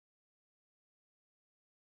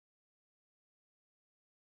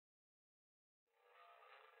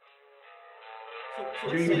So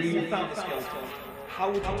let's say you found the skeleton. How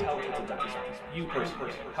would you tell it's a dinosaur? You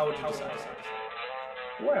personally, how would you decide?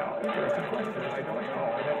 Well, interesting question. I don't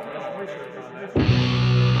know. I'd have to do some research on that.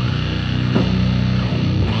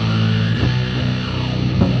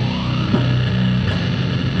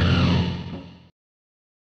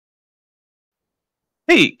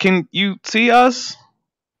 Hey, can you see us?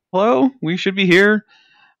 Hello? We should be here.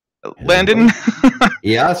 Landon?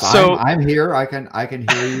 Yes, So- I'm here. I can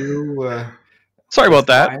hear you. Sorry about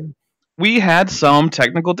that. fine. We had some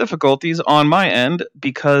technical difficulties on my end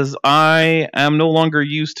because I am no longer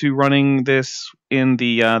used to running this in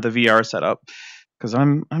the VR setup. Because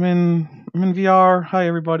I'm in VR. Hi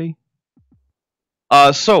everybody.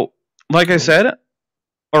 So like I said,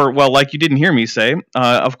 or well, like you didn't hear me say,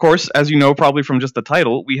 of course, as you know probably from just the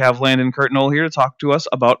title, we have Landon Curt Noll here to talk to us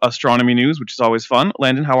about astronomy news, which is always fun.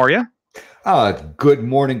 Landon, how are you? Good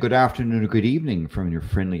morning, good afternoon, or good evening from your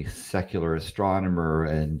friendly secular astronomer,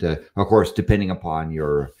 and of course, depending upon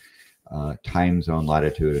your time zone,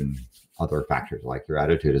 latitude, and other factors like your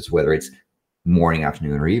attitude, is whether it's morning,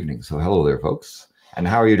 afternoon, or evening. So, hello there, folks, and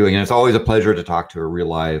how are you doing? And it's always a pleasure to talk to a real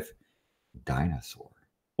live dinosaur.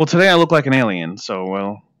 Well, today I look like an alien, so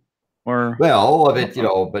Well, of it,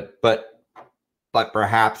 but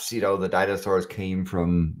perhaps the dinosaurs came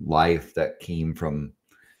from life that came from.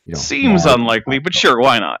 Seems Mars. unlikely, but sure,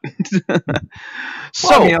 why not? So,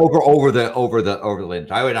 Well, I mean, over the lens.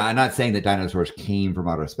 I'm not saying that dinosaurs came from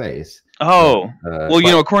outer space. well,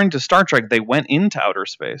 but- according to Star Trek, they went into outer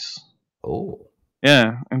space. Oh,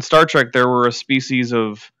 Yeah, in Star Trek, there were a species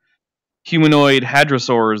of humanoid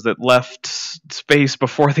hadrosaurs that left space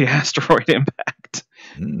before the asteroid impact.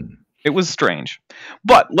 It was strange.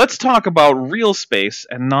 But let's talk about real space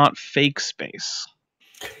and not fake space.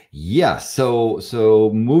 yeah.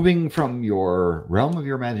 So moving from your realm of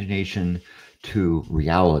your imagination to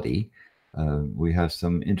reality, we have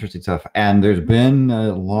some interesting stuff, and there's been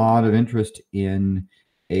a lot of interest in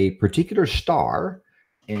a particular star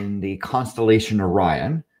in the constellation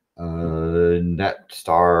Orion. That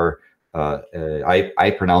star,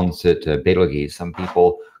 I pronounce it Betelgeuse. Some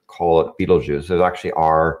people call it Betelgeuse. There actually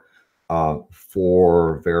are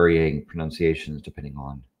 4 varying pronunciations depending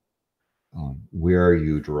on where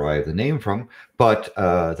you derive the name from, but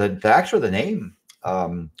the name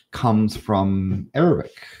comes from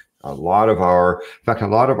Arabic. In fact, a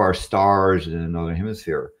lot of our stars in the northern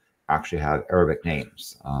hemisphere actually have Arabic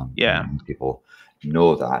names. Yeah. People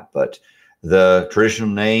know that, but the traditional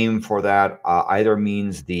name for that either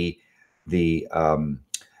means the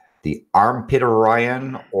armpit of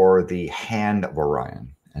Orion or the hand of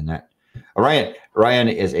Orion, and that Orion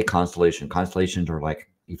is a constellation. Constellations are like,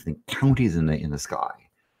 you think, counties in the sky,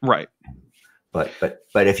 Right. but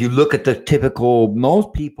if you look at the typical,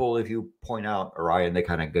 most people, if you point out Orion, they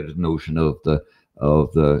kind of get a notion of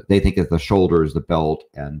they think of the shoulders, the belt,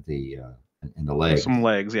 and the legs. Some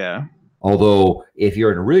legs, yeah. Although if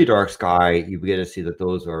you're in a really dark sky, you begin to see that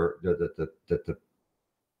those are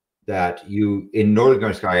that you in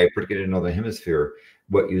northern sky, particularly in the northern hemisphere,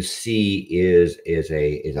 what you see is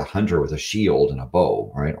a hunter with a shield and a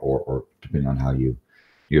bow, right? Or depending on how you're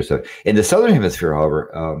so. In the southern hemisphere,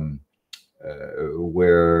 however,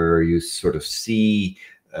 where you sort of see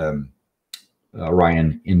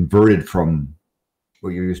Orion inverted from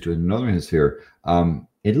what you're used to in the northern hemisphere,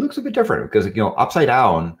 it looks a bit different because upside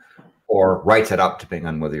down or right side up, depending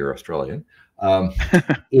on whether you're Australian.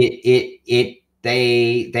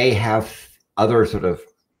 They have other sort of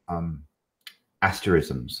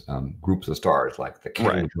asterisms, groups of stars like the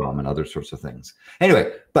kettle drum and other sorts of things.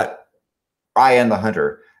 Anyway, but Orion the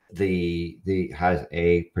Hunter, has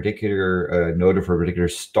a particular noted for a particular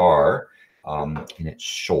star in its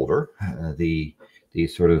shoulder.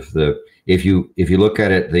 If you look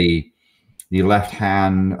at it, the left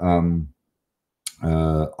hand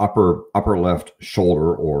upper left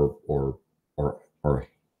shoulder or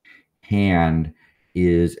hand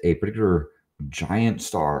is a particular giant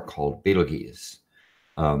star called Betelgeuse,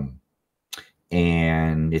 and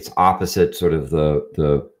its opposite, sort of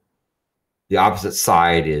the opposite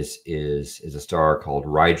side, is a star called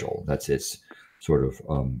Rigel. That's its sort of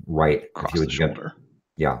right Across the shoulder.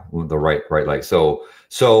 Yeah, the right leg. So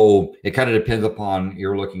it kind of depends upon,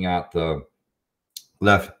 you're looking at the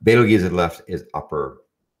left. Betelgeuse at left is upper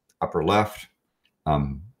left.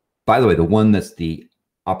 By the way, the one that's the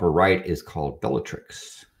upper right is called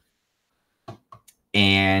Bellatrix.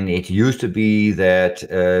 And it used to be that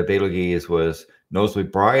Betelgeuse was noticeably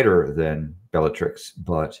brighter than Bellatrix,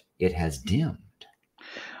 but it has dimmed.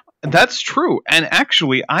 That's true. And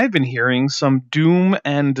actually, I've been hearing some doom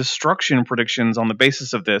and destruction predictions on the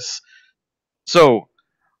basis of this. So,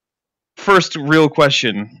 first real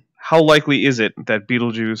question: how likely is it that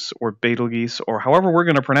Betelgeuse or Betelgeuse or however we're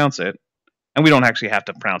going to pronounce it, and we don't actually have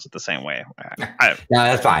to pronounce it the same way? Yeah,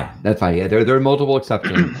 that's fine. That's fine. Yeah, there are multiple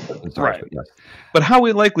exceptions. Right. But yes. But how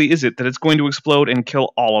likely is it that it's going to explode and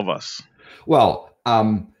kill all of us? Well,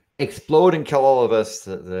 explode and kill all of us.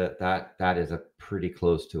 That is a pretty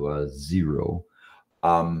close to a 0.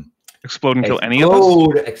 Explode and kill any of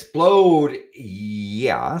us? Explode.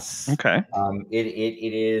 Yes. Okay.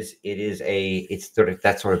 It's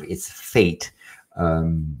sort of its fate,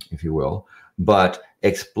 if you will. But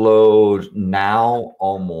explode now,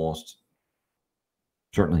 almost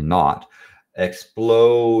certainly not.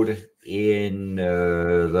 Explode in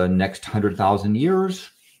the next 100,000 years,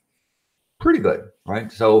 pretty good,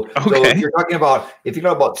 right? So if you're talking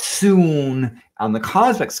about soon on the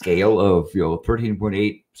cosmic scale of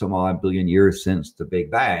 13.8 some odd billion years since the Big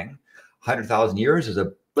Bang, 100,000 years is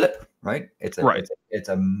a blip, right? It's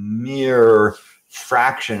a mere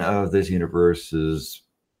fraction of this universe's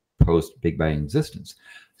post Big Bang existence.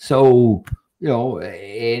 So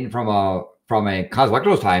and from a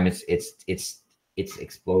cosmological time, its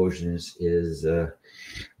explosion is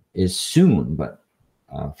soon, but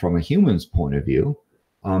from a human's point of view,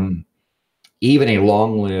 even a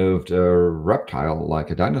long-lived reptile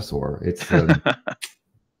like a dinosaur, it's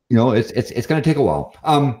it's going to take a while.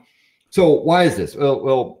 So why is this?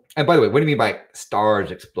 Well, and by the way, what do you mean by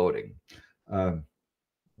stars exploding?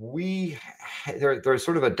 There's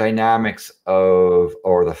sort of a dynamics of,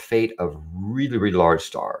 or the fate of really, really large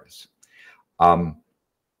stars.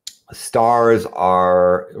 Stars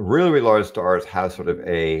are really, really large stars have sort of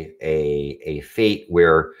a fate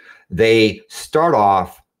where they start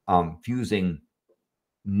off fusing.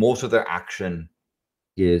 Most of their action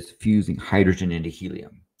is fusing hydrogen into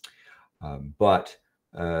helium, but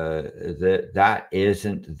that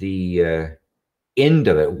isn't the end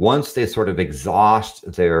of it. Once they sort of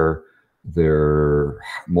exhaust their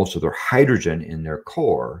most of their hydrogen in their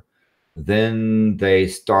core, then they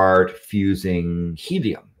start fusing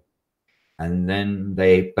helium, and then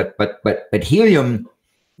but helium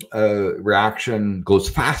reaction goes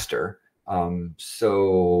faster.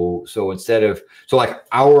 So like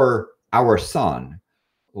our sun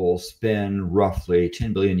will spend roughly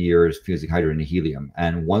 10 billion years fusing hydrogen to helium,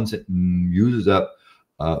 and once it uses up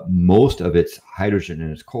most of its hydrogen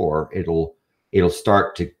in its core, it'll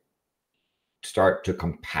start to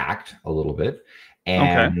compact a little bit,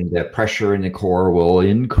 and the pressure in the core will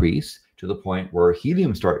increase to the point where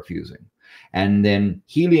helium starts fusing, and then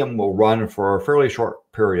helium will run for a fairly short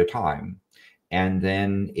period of time, and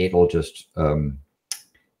then it'll just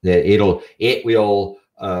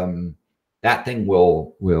that thing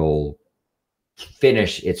will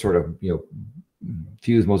finish its sort of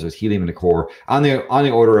fuse most of its helium in the core on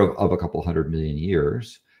the order of a couple 100 million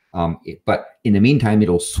years. But in the meantime,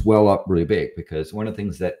 it'll swell up really big, because one of the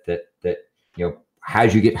things that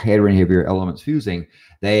as you get heavier and heavier elements fusing,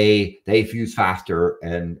 they fuse faster,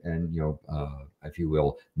 and if you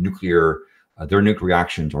will, their nuclear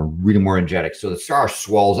reactions are really more energetic. So the star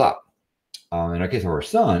swells up. In our case of our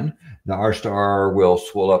sun, our star will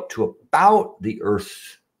swell up to about the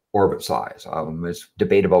Earth's orbit size. It's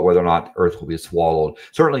debatable whether or not Earth will be swallowed.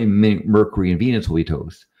 Certainly Mercury and Venus will be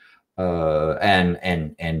toast. And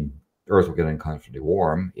Earth will get uncomfortably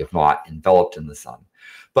warm, if not enveloped in the sun.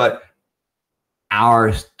 But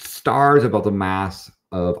our stars about the mass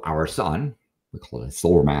of our sun, we call it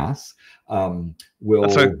solar mass, will...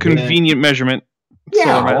 That's a convenient measurement.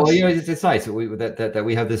 Yeah, well, it's nice that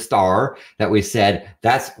we have this star that we said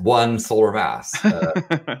that's one solar mass. We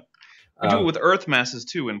do it with Earth masses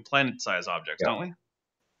too, and planet-sized objects, don't we?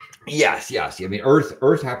 Yes. I mean,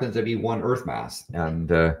 Earth happens to be one Earth mass, and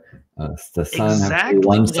the sun exactly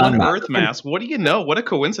one Earth mass. What do you know? What a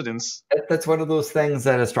coincidence! That's one of those things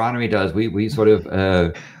that astronomy does. We sort of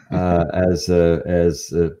as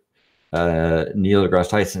Neil deGrasse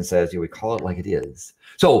Tyson says, we call it like it is.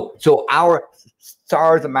 So our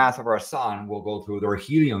stars, the mass of our sun, will go through their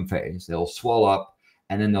helium phase. They'll swell up,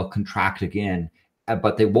 and then they'll contract again,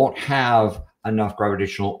 but they won't have enough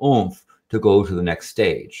gravitational oomph to go to the next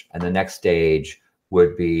stage. And the next stage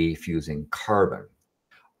would be fusing carbon.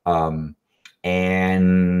 And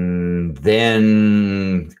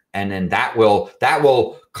then that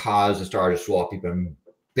will cause the star to swell up even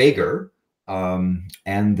bigger.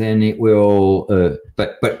 And then it will,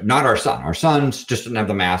 but not our sun. Our sun just doesn't have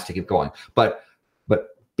the mass to keep going. But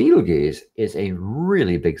Betelgeuse is a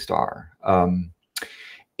really big star.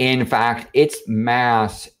 In fact, its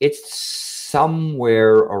mass, it's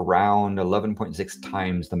somewhere around 11.6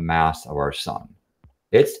 times the mass of our sun.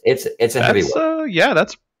 It's a heavy one. Yeah,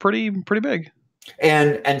 that's pretty big.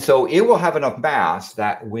 And so it will have enough mass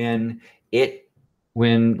that when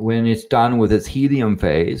it's done with its helium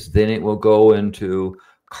phase, then it will go into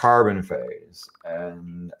carbon phase,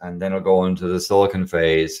 and then it'll go into the silicon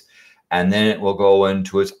phase, and then it will go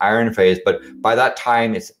into its iron phase. But by that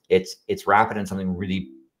time, it's rapid, and something really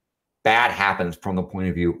bad happens from the point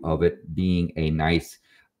of view of it being a nice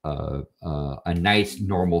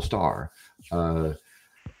normal star.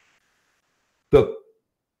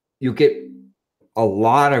 You get a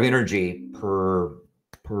lot of energy per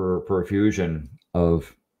fusion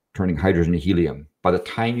of turning hydrogen to helium. By the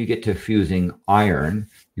time you get to fusing iron,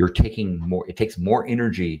 you're taking more. It takes more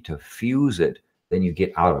energy to fuse it than you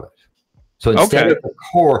get out of it. So instead of the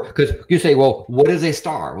core, because you say, well, what is a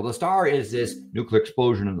star? Well, the star is this nuclear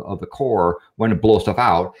explosion of the core when it blows stuff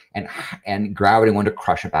out, and gravity wanted to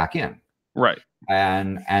crush it back in. Right.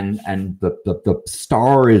 And the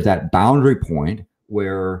star is that boundary point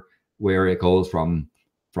where it goes from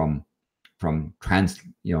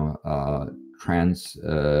translucent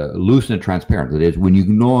to transparent. That is, when you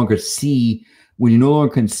no longer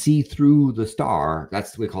can see through the star.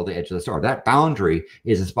 That's what we call the edge of the star. That boundary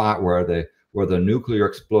is a spot where the nuclear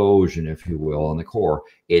explosion, if you will, on the core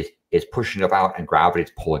is pushing it out, and gravity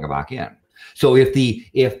is pulling it back in. So if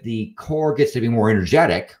the core gets to be more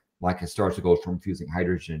energetic, like it starts to go from fusing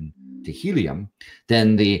hydrogen to helium,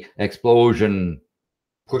 then the explosion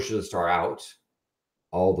pushes the star out.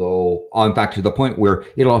 Although, in fact, to the point where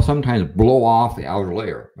it'll sometimes blow off the outer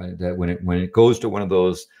layer. Right? That when it goes to one of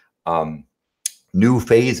those new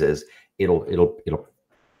phases, it'll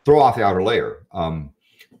throw off the outer layer.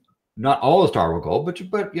 Not all the star will go, but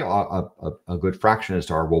you know, a good fraction of the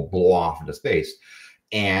star will blow off into space.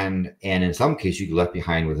 And in some cases, you get left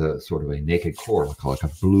behind with a sort of a naked core. We call it a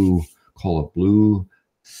blue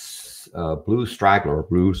straggler, or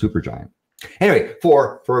blue supergiant. Anyway,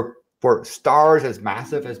 for stars as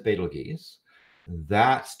massive as Betelgeuse,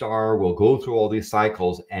 that star will go through all these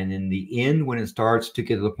cycles, and in the end, when it starts to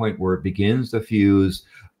get to the point where it begins to fuse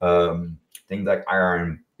things like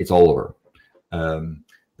iron, it's all over.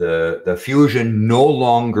 The fusion no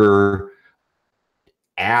longer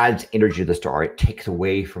adds energy to the star; it takes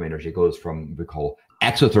away from energy. It goes from what we call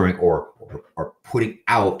exothermic, or putting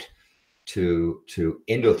out, to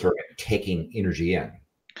endothermic, taking energy in.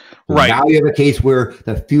 Right. Now you have a case where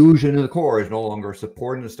the fusion of the core is no longer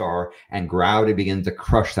supporting the star, and gravity begins to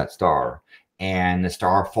crush that star, and the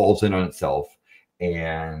star falls in on itself,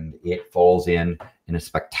 and it falls in a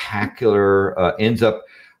spectacular, ends up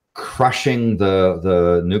crushing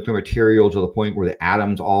the nuclear material to the point where the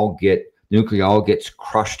atoms nuclei all gets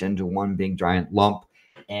crushed into one big giant lump,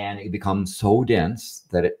 and it becomes so dense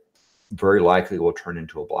that it very likely will turn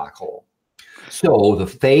into a black hole. So the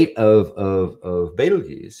fate of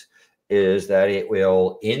Betelgeuse is that it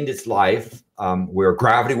will end its life where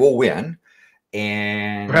gravity will win,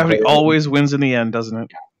 and gravity always wins in the end, doesn't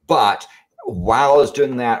it? But while it's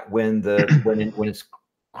doing that, when it's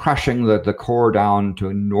crushing the core down to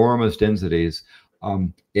enormous densities,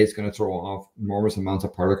 it's going to throw off enormous amounts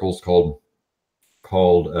of particles called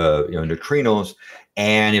neutrinos,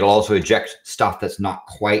 and it'll also eject stuff that's not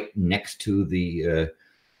quite next to the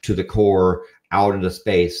core out into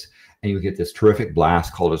space, and you get this terrific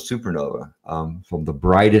blast called a supernova. From the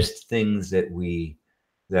brightest things that we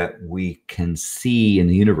can see in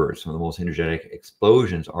the universe, some of the most energetic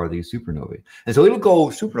explosions are these supernovae, and so it'll go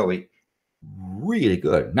supernovae really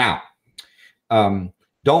good. Now,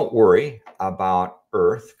 don't worry about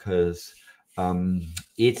Earth, because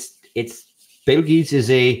Betelgeuse is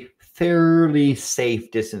a fairly safe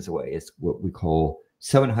distance away. It's what we call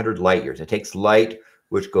 700 light years. It takes light,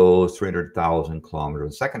 which goes 300,000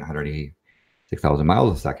 kilometers a second, 186,000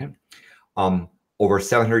 miles a second, over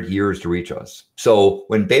 700 years to reach us. So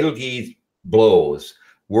when Betelgeuse blows,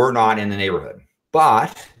 we're not in the neighborhood,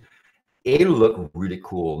 but it'll look really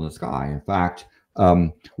cool in the sky. In fact,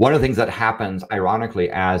 one of the things that happens, ironically,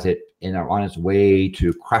 as on its way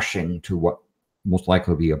to crushing to what most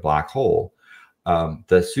likely will be a black hole,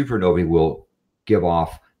 the supernovae will give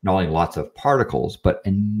off not only lots of particles, but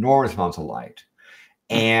enormous amounts of light.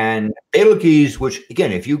 And Betelgeuse, which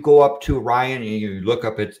again, if you go up to Orion and you look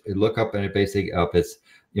up its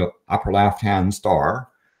upper left-hand star,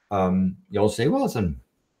 you'll say, well, it's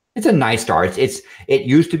a nice star. It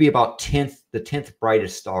used to be about the 10th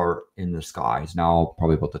brightest star in the sky. It's now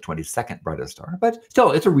probably about the 22nd brightest star, but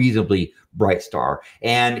still, it's a reasonably bright star.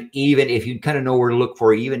 And even if you kind of know where to look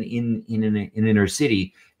for, even in an inner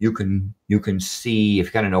city, you can see, if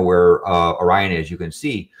you kind of know where Orion is, you can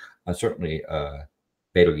see certainly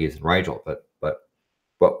Betelgeuse and Rigel.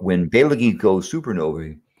 But when Betelgeuse goes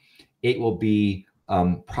supernovae, it will be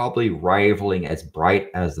probably rivaling as bright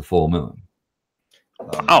as the full moon.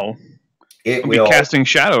 Oh, It will will be casting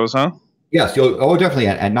shadows, huh? Yes, oh, definitely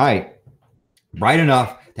at night, bright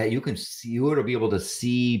enough that you can see, you would be able to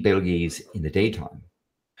see Betelgeuse in the daytime.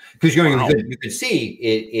 Because you can see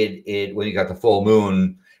it when you got the full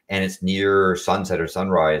moon and it's near sunset or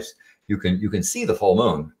sunrise. You can see the full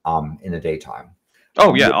moon in the daytime.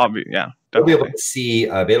 Oh yeah, yeah, definitely. You'll be able to see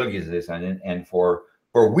Betelgeuse this, and for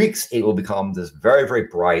weeks it will become this very, very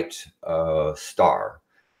bright star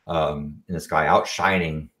in the sky,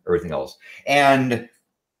 outshining everything else. And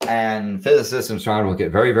physicists and astronomers will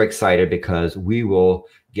get very, very excited because we will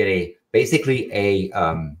get basically a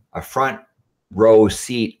front row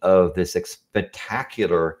seat of this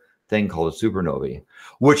spectacular thing called a supernovae,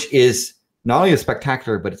 which is not only a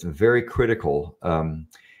spectacular, but it's very critical.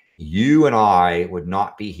 You and I would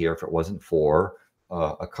not be here if it wasn't for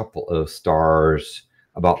a couple of stars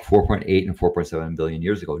about 4.8 and 4.7 billion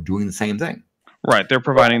years ago doing the same thing. Right, they're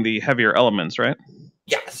providing the heavier elements, right?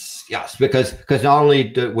 Yes, because not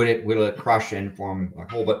only will it crush and form a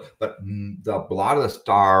hole, but a lot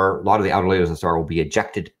of the outer layers of the star will be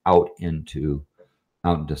ejected out into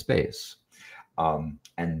space,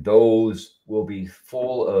 and those will be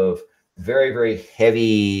full of very, very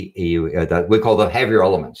heavy that we call them heavier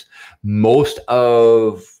elements. Most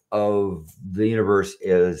of the universe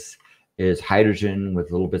is hydrogen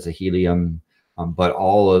with little bits of helium,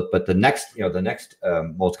 but the next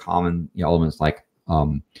most common elements like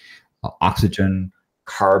oxygen,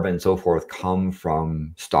 carbon, so forth, come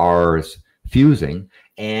from stars fusing.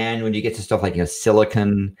 And when you get to stuff like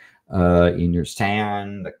silicon in your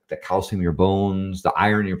sand, the calcium in your bones, the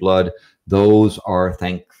iron in your blood, those are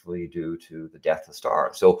thankfully due to the death of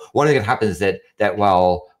stars. So one thing that happens is that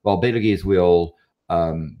while Betelgeuse will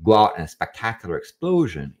go out in a spectacular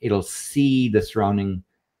explosion, it'll see the surrounding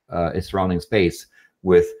space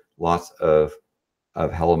with lots of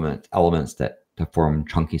elements that form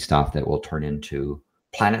chunky stuff that will turn into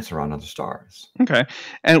planets around other stars. Okay,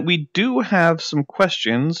 and we do have some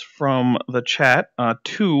questions from the chat,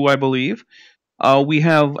 2, I believe. We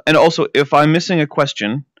have, and also if I'm missing a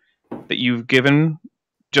question that you've given,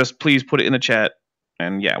 just please put it in the chat,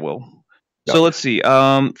 and yeah, we'll. Yep. So let's see.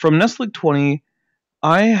 From Nestlig20,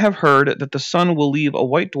 I have heard that the sun will leave a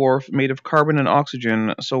white dwarf made of carbon and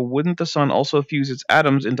oxygen. So wouldn't the sun also fuse its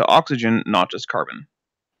atoms into oxygen, not just carbon?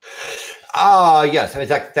 Yes. I mean,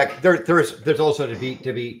 there's also to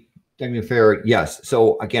be fair. Yes.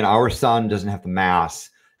 So again, our sun doesn't have the mass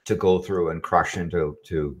to go through and crush into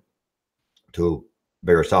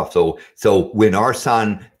bigger stuff. So when our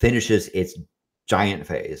sun finishes its giant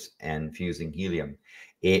phase and fusing helium,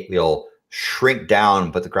 it will shrink down,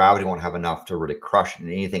 but the gravity won't have enough to really crush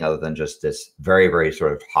into anything other than just this very, very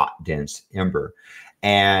sort of hot, dense ember.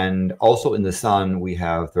 And also in the sun, we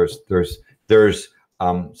have there's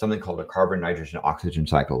something called a carbon, nitrogen, oxygen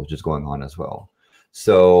cycle, which is going on as well.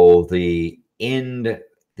 So the end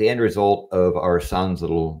result of our sun's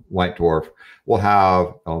little white dwarf will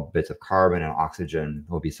have bits of carbon and oxygen.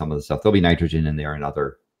 There'll be some of the stuff. There'll be nitrogen in there and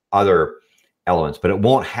other elements, but it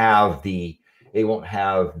won't have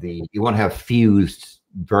fused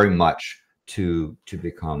very much to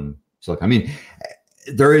become silicon. I mean,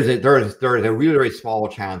 there is a really, really small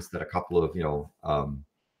chance that a couple of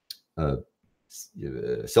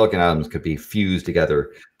silicon atoms could be fused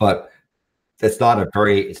together, but it's not a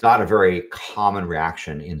very common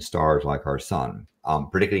reaction in stars like our sun,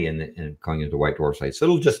 particularly in going into white dwarf sites. So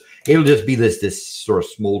it'll just be this sort of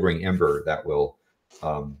smoldering ember that will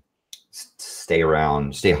stay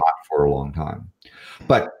hot for a long time.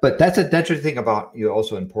 But that's the thing about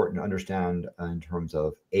also important to understand in terms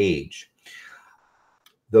of age.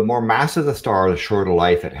 The more massive the star, the shorter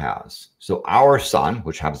life it has. So our sun,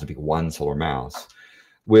 which happens to be one solar mass,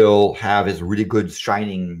 will have its really good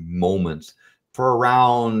shining moments for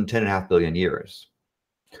around 10.5 billion years.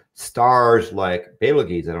 Stars like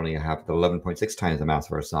Betelgeuse that only have 11.6 times the mass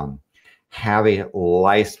of our sun have a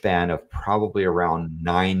lifespan of probably around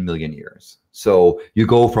 9 million years. So you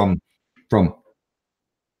go from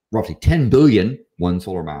roughly 10 billion, one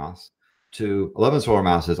solar mass, to 11 solar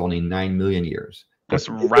masses, only 9 million years. That's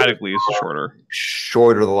radically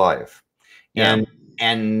shorter the life. Yeah.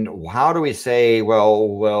 And how do we say,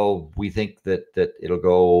 well, we think that it'll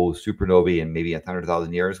go supernovae in maybe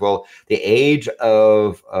 100,000 years? Well, the age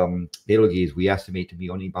of Betelgeuse we estimate to be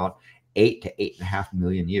only about 8 to 8.5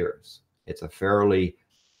 million years. It's a fairly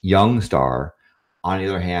young star. On the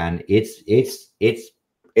other hand, it's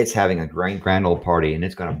having a grand old party, and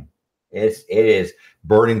it is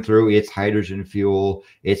burning through its hydrogen fuel.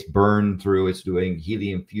 It's burned through. It's doing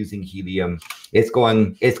helium, fusing helium. It's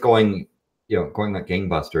going going like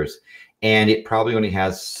gangbusters, and it probably only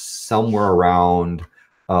has somewhere around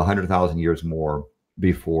 100,000 years more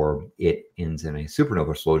before it ends in a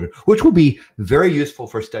supernova explosion, which will be very useful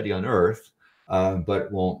for study on Earth,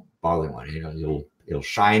 but won't bother anyone. It'll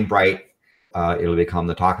shine bright. It'll become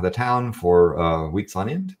the talk of the town for weeks on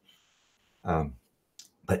end,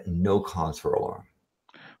 but no cause for alarm.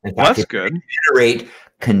 In fact, that's good.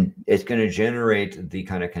 It's going to generate the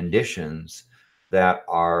kind of conditions that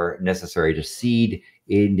are necessary to seed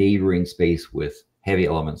a neighboring space with heavy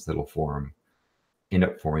elements that'll end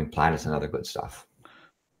up forming planets and other good stuff.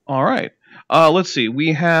 All right. Let's see.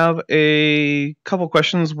 We have a couple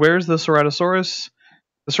questions. Where's the Ceratosaurus?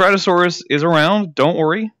 The Ceratosaurus is around. Don't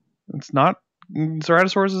worry. It's not.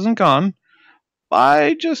 Ceratosaurus isn't gone.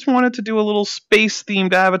 I just wanted to do a little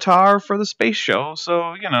space-themed avatar for the space show,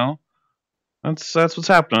 so that's what's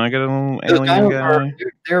happening. I get a little alien guy.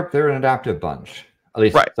 They're an adaptive bunch. At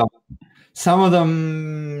least some of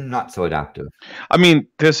them not so adaptive. I mean,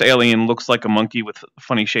 this alien looks like a monkey with a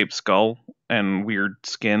funny-shaped skull and weird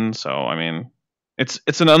skin, so I mean,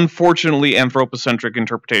 it's an unfortunately anthropocentric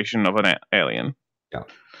interpretation of an alien. Yeah.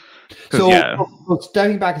 So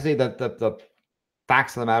stepping back and say that the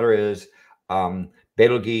facts of the matter is,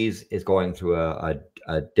 Betelgeuse is going through a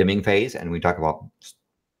dimming phase, and we talk about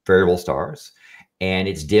variable stars, and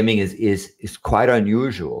its dimming is quite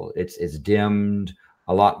unusual. It's dimmed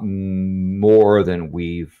a lot more than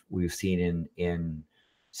we've seen in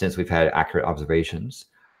since we've had accurate observations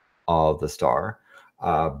of the star,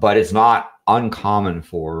 but it's not uncommon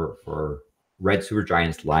for red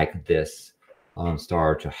supergiants like this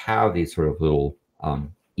star to have these sort of little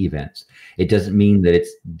events. It doesn't mean that its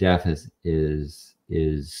death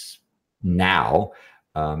is now.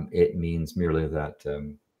 It means merely that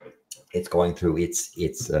it's going through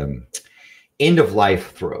its end of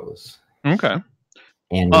life throes. Okay.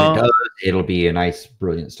 And when it does, it'll be a nice,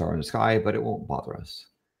 brilliant star in the sky, but it won't bother us.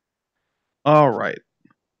 All right.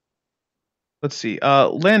 Let's see.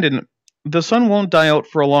 Landon, the sun won't die out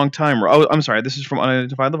for a long time. Oh, I'm sorry. This is from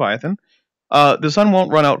Unidentified Leviathan. The sun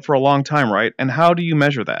won't run out for a long time, right? And how do you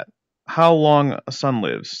measure that? How long a sun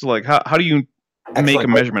lives? So, like, how do you make a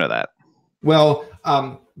measurement of that? Well,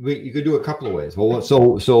 you could do a couple of ways. Well,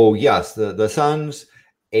 so yes, the sun's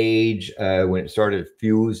age when it started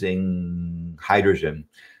fusing hydrogen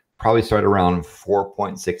probably started around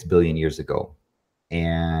 4.6 billion years ago,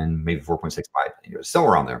 and maybe 4.65 billion years,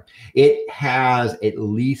 somewhere around there. It has at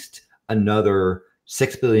least another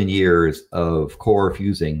 6 billion years of core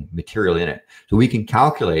fusing material in it. So we can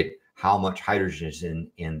calculate how much hydrogen is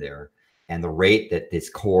in there and the rate that this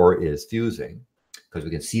core is fusing, because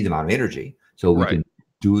we can see the amount of energy. So we can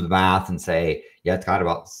do the math and say, yeah, it's got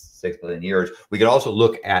about 6 billion years. We can also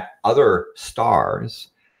look at other stars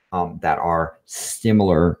that are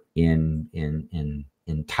similar in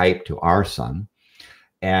type to our sun,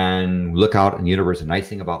 and look out in the universe. The nice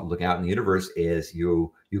thing about looking out in the universe is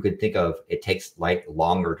you could think of it takes light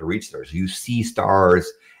longer to reach there. So you see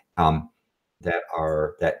stars that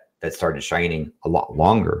started shining a lot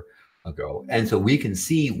longer ago, and so we can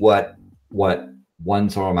see what one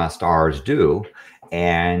solar mass stars do,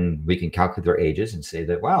 and we can calculate their ages and say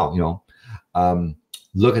that, wow,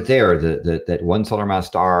 look at there, that one solar mass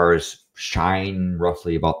stars shine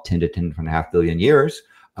roughly about 10 to 10.5 billion years.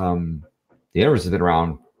 The universe has been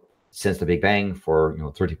around since the Big Bang for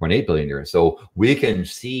 30.8 billion years. So we can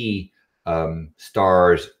see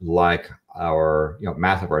stars like our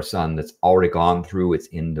mass of our sun that's already gone through its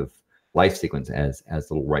end of life sequence as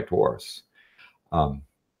little white dwarfs.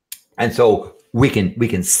 And so we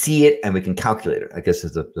can see it and we can calculate it. I guess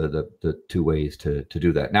is the two ways to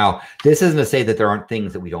do that. Now, this isn't to say that there aren't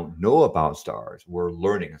things that we don't know about stars. We're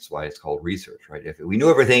learning. That's why it's called research, right? If we knew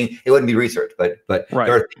everything, it wouldn't be research. But there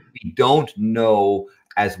are things we don't know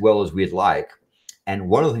as well as we'd like. And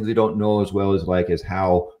one of the things we don't know as well as is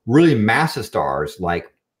how really massive stars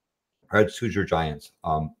like red supergiants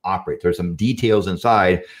operate. There's some details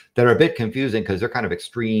inside that are a bit confusing because they're kind of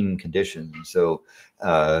extreme conditions. So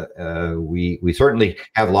we certainly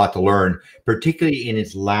have a lot to learn, particularly in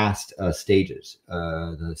its last stages.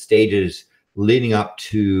 The stages leading up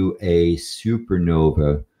to a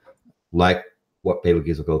supernova, like what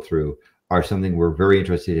Betelgeuse will go through, are something we're very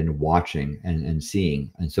interested in watching and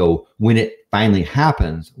seeing. And so when it finally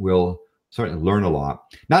happens, we'll certainly learn a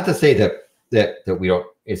lot. Not to say that we don't,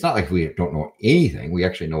 it's not like we don't know anything. We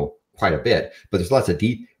actually know quite a bit, but there's lots of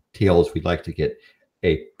details we'd like to get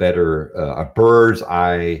a better, a bird's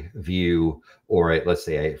eye view, or let's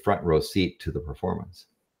say a front row seat to the performance.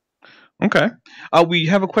 Okay. We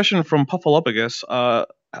have a question from Puffalopagus.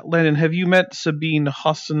 Landon, have you met Sabine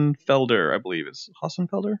Hassenfelder? I believe it's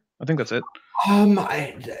Hassenfelder. I think that's it.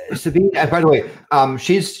 Sabine. By the way,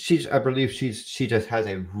 she's. I believe she just has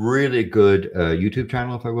a really good YouTube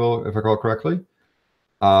channel, if I recall correctly.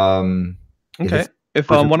 Okay. If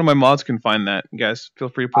one of my mods can find that, guys, feel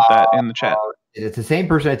free to put that in the chat. It's the same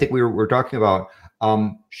person I think we're talking about.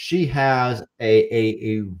 She has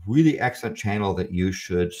a really excellent channel that you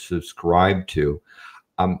should subscribe to.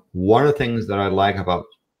 One of the things that I like about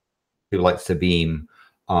people like Sabine,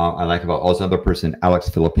 I like about also another person, Alex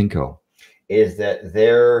Filipinko, is that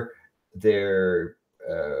their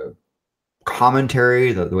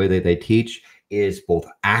commentary, the way they teach, is both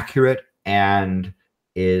accurate and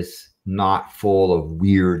is not full of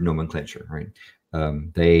weird nomenclature, right?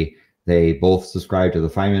 They both subscribe to the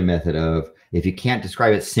Feynman method of, if you can't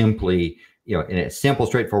describe it simply, in its simple,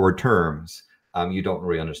 straightforward terms, you don't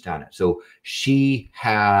really understand it. So she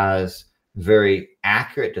has very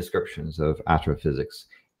accurate descriptions of astrophysics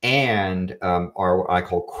and are what I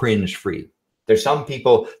call cringe free. There's some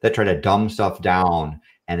people that try to dumb stuff down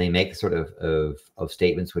and they make sort of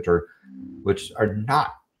statements which are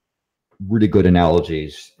not really good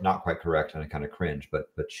analogies, not quite correct, and I kind of cringe. But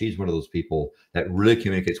she's one of those people that really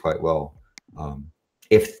communicates quite well.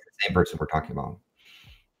 If it's the same person we're talking about.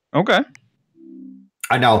 Okay.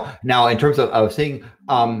 I know. Now, in terms of seeing,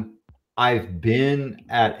 I've been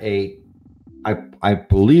at I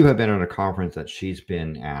believe I've been at a conference that she's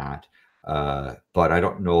been at, but I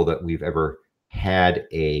don't know that we've ever had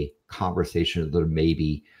a conversation that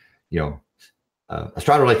maybe,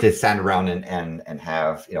 astronomers like to stand around and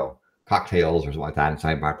have, cocktails or something like that. And so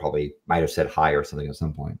I might have said hi or something at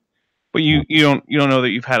some point. But you don't know that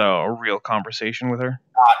you've had a real conversation with her?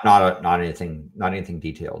 Not anything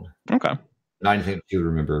detailed. Okay. Not anything to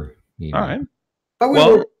remember. All right. But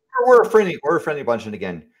we're a friendly bunch, and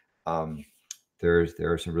again, there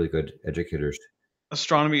are some really good educators.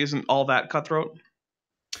 Astronomy isn't all that cutthroat.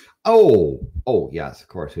 Oh yes, of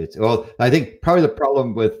course. I think probably the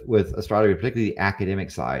problem with astronomy, particularly the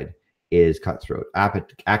academic side, is cutthroat.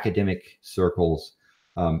 Academic circles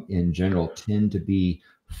in general tend to be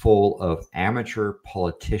full of amateur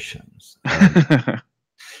politicians.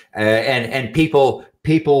 And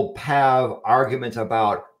people have arguments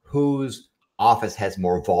about whose office has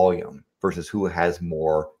more volume versus who has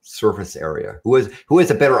more surface area. Who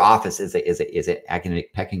has a better office is an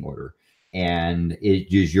academic pecking order. And do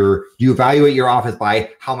you evaluate your office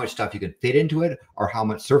by how much stuff you can fit into it, or how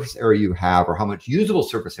much surface area you have, or how much usable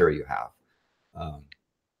surface area you have?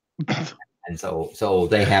 And so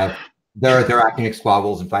they have their academic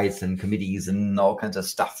squabbles and fights and committees and all kinds of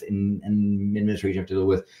stuff in administration have to deal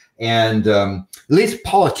with. And at least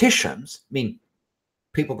politicians, I mean,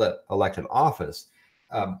 people that elected office,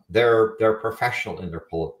 they're professional in their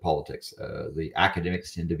politics. The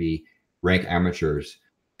academics tend to be rank amateurs.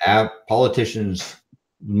 Politicians,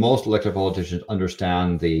 most elected politicians,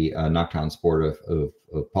 understand the knockdown sport of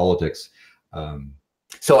politics.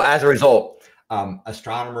 So as a result,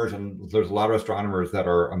 astronomers, and there's a lot of astronomers that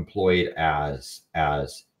are employed as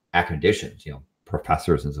academicians,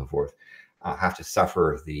 professors and so forth, have to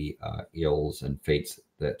suffer the ills and fates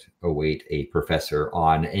that await a professor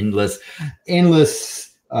on endless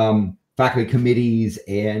faculty committees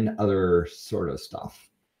and other sort of stuff.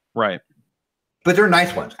 Right. But they're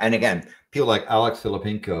nice ones. And again, people like Alex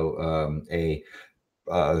Filipinko, a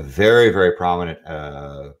very, very prominent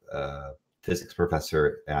physics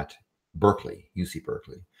professor at Berkeley, UC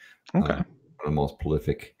Berkeley. Okay. One of the most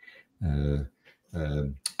prolific.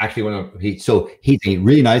 Actually, he's a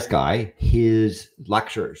really nice guy. His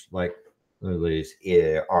lectures, like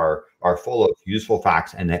are full of useful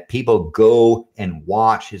facts, and that people go and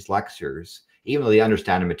watch his lectures, even though they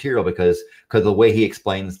understand the material, because the way he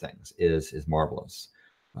explains things is marvelous.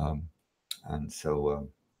 And so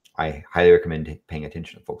I highly recommend paying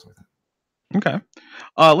attention to folks like that. Okay.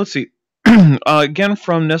 Let's see. Again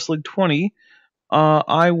from Nestlig 20,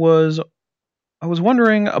 I was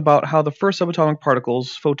wondering about how the first subatomic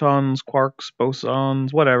particles, photons, quarks,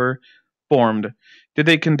 bosons, whatever, formed. Did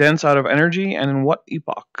they condense out of energy, and in what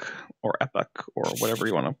epoch or whatever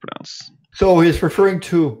you want to pronounce? So he's referring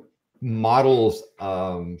to models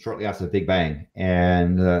shortly after the Big Bang,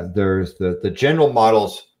 and there's the general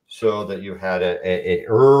models show that you had a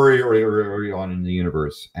early on in the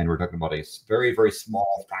universe, and we're talking about a very, very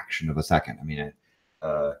small fraction of a second. I mean,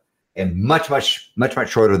 and much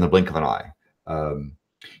shorter than the blink of an eye.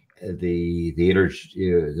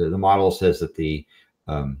 The model says that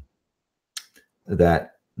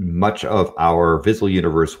that much of our visible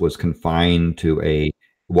universe was confined to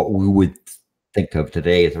what we would think of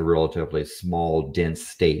today as a relatively small, dense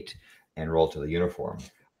state and relatively uniform.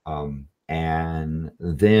 And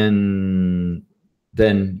then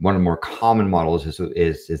one of the more common models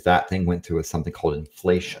is that thing went through something called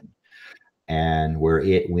inflation, and where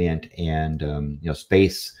it went and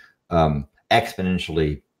space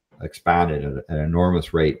exponentially expanded at an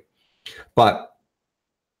enormous rate. But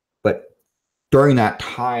during that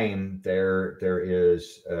time, there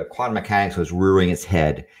is quantum mechanics was rearing its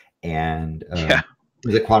head, and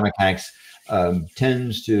the quantum mechanics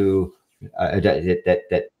tends to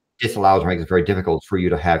that disallows or makes it very difficult for you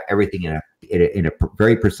to have everything in a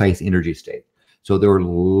very precise energy state. So there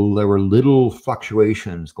were little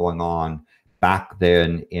fluctuations going on back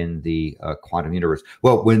then in the quantum universe.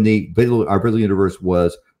 Well, when our visible universe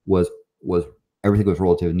was everything was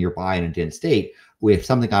relative nearby in a dense state. If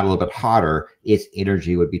something got a little bit hotter, its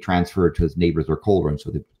energy would be transferred to its neighbors or colder, and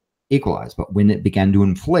so they equalized. But when it began to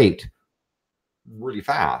inflate really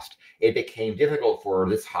fast, it became difficult for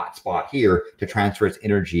this hot spot here to transfer its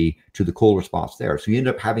energy to the colder spots there. So you end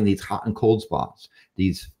up having these hot and cold spots,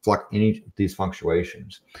 these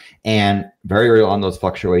fluctuations. And very early on, those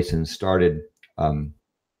fluctuations started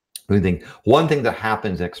doing one thing that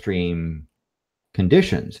happens in extreme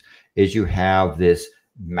conditions is you have this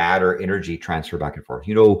matter energy transfer back and forth.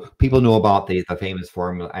 People know about the famous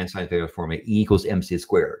formula, Einstein's famous formula, E equals mc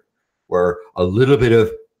squared, where a little bit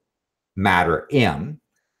of matter m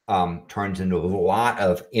turns into a lot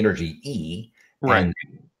of energy E, right?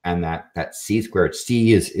 And that c squared,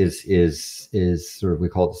 c is sort of, we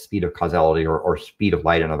call it the speed of causality or speed of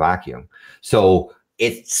light in a vacuum. So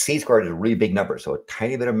it's c squared is a really big number. So a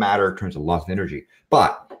tiny bit of matter turns into lots of energy.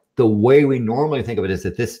 But the way we normally think of it is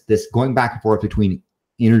that this going back and forth between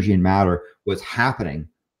energy and matter was happening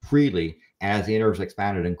freely. As the universe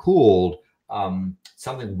expanded and cooled,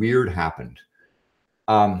 something weird happened.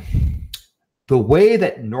 The way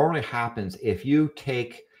that normally happens, if you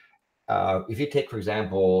take, for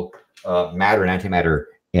example, matter and antimatter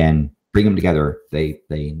and bring them together, they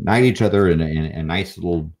ignite each other in a nice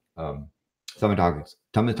little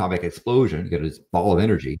subatomic explosion. You get this ball of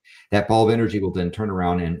energy. That ball of energy will then turn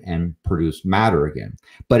around and produce matter again.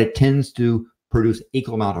 But it tends to produce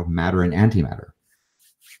equal amount of matter and antimatter.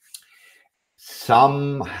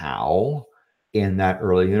 Somehow, in that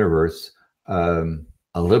early universe, a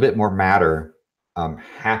little bit more matter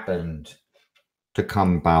happened to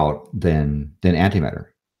come about than antimatter.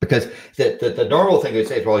 Because the normal thing they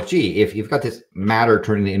say is, well, gee, if you've got this matter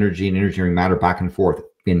turning to energy and energy turning matter back and forth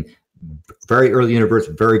in very early universe,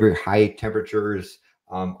 very, very high temperatures,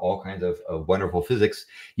 all kinds of wonderful physics,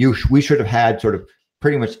 we should have had sort of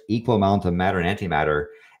pretty much equal amounts of matter and antimatter,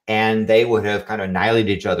 and they would have kind of annihilated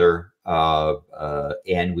each other,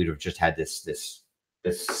 and we'd have just had this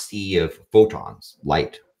sea of photons,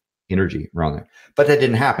 light, energy around there. But that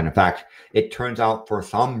didn't happen. In fact, it turns out for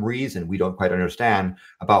some reason we don't quite understand,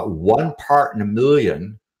 about 1 part in a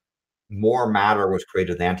million more matter was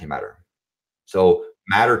created than antimatter. So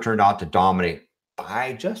matter turned out to dominate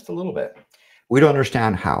by just a little bit. We don't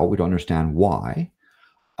understand how, we don't understand why.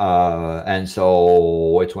 And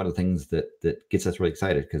so it's one of the things that gets us really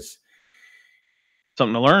excited, because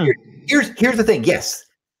something to learn. Here's the thing. Yes,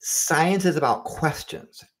 science is about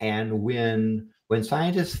questions. And when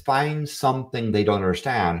scientists find something they don't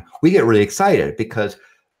understand, we get really excited, because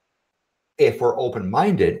if we're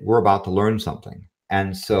open-minded, we're about to learn something.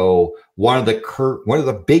 And so one of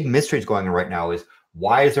the big mysteries going on right now is,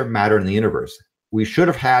 why is there matter in the universe? We should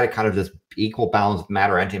have had a kind of this equal balance of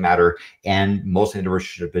matter, antimatter, and most of the universe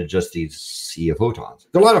should have been just these sea of photons.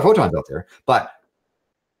 There are a lot of photons out there, but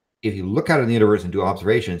if you look out in the universe and do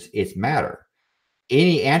observations, it's matter.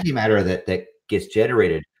 Any antimatter that gets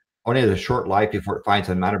generated only has a short life before it finds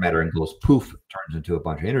some matter and goes poof, turns into a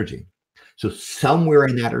bunch of energy. So somewhere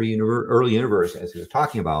in that early universe, as he was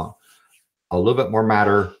talking about, a little bit more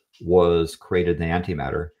matter was created than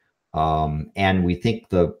antimatter. And we think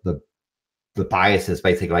the bias is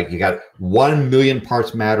basically like, you got 1 million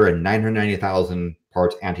parts matter and 990,000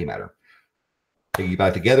 parts antimatter. So you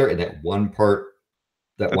got together, and that one part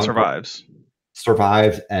that survives.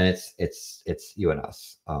 Survives, and it's you and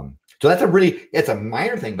us. So that's it's a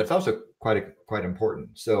minor thing, but it's also quite important.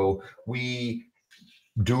 So we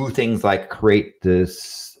do things like create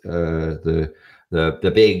this the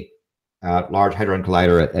big Large Hadron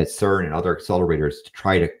Collider at CERN and other accelerators to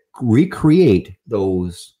try to recreate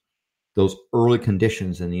those early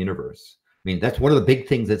conditions in the universe. I mean, that's one of the big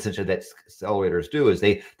things that accelerators do, is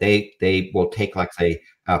they will take, like, say,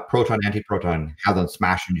 a proton, antiproton, have them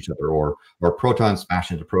smash into each other, or protons smash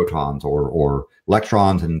into protons, or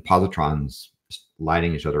electrons and positrons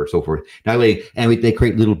lighting each other, or so forth. They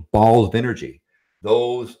create little balls of energy.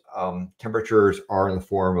 Those temperatures are in the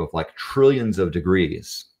form of like trillions of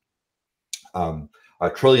degrees. a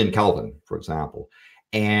trillion Kelvin, for example.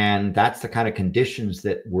 And that's the kind of conditions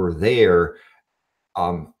that were there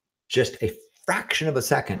just a fraction of a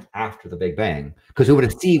second after the Big Bang, because we would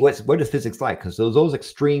have seen what is physics like, because those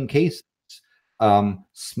extreme cases,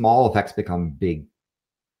 small effects become big.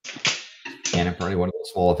 And apparently one of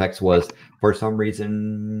those small effects was, for some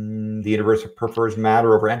reason, the universe prefers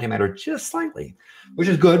matter over antimatter just slightly, which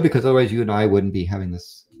is good, because otherwise you and I wouldn't be having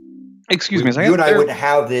this. Excuse me a second. You and I wouldn't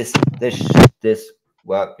have this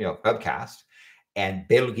well, webcast, and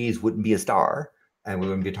Betelgeuse wouldn't be a star, and we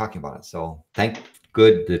wouldn't be talking about it. So thank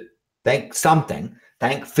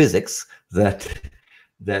physics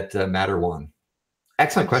that matter won.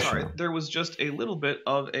 Excellent question. Sorry, there was just a little bit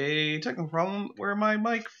of a technical problem where my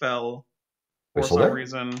mic fell for some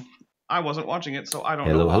reason. I wasn't watching it, so I don't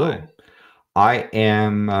know why. Hello. I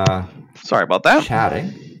am sorry about that.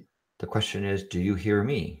 Chatting. The question is, do you hear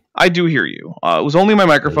me? I do hear you. It was only my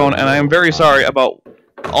microphone, and I am very sorry about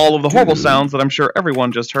all of the horrible sounds that I'm sure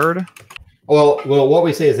everyone just heard. Well, what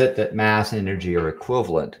we say is that mass and energy are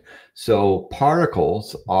equivalent. So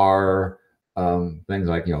particles are things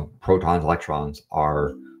like protons, electrons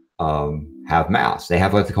are have mass. They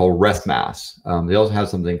have what they call rest mass. They also have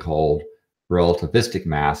something called relativistic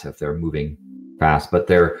mass if they're moving fast. But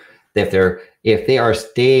if they are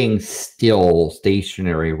staying still,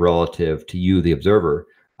 stationary relative to you, the observer,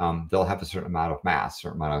 they'll have a certain amount of mass, a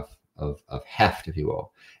certain amount of heft, if you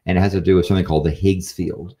will, and it has to do with something called the Higgs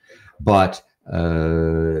field. But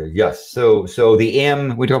yes, so the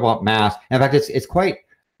M, we talk about mass. In fact, it's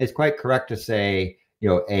quite correct to say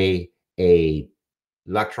a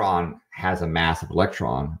electron has a mass of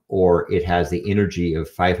electron, or it has the energy of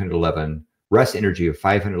 511 rest energy of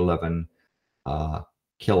 511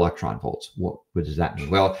 kiloelectron volts. What does that mean?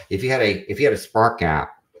 Well, if you had a spark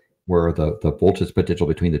gap where the voltage potential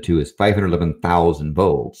between the two is 511,000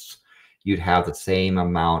 volts, you'd have the same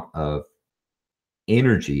amount of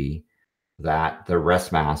energy that the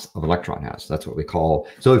rest mass of electron has. That's what we call.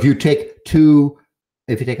 So if you take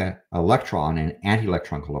an electron and an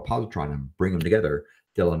anti-electron called a positron and bring them together,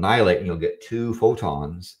 they'll annihilate, and you'll get two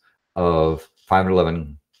photons of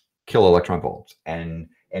 511 kiloelectron volts. And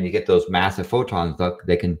you get those massive photons.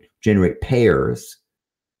 They can generate pairs.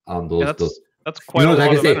 That's quite a lot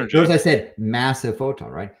of energy. Notice I said massive photon,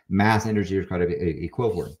 right? Mass energy is kind of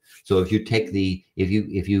equivalent. So if you take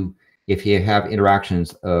if you have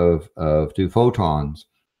interactions of two photons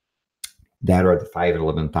that are at the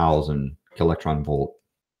 511,000 kiloelectron volt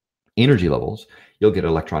energy levels, you'll get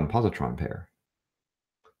an electron-positron pair.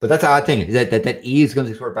 But that's the odd thing, that E is going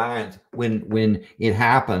to sort of balance when it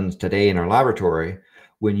happens today in our laboratory.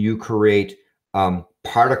 When you create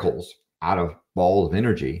particles out of balls of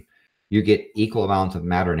energy, you get equal amounts of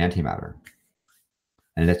matter and antimatter.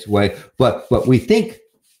 And that's why, but we think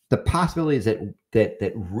the possibility is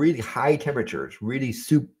that really high temperatures, really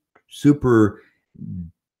super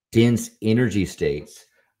dense energy states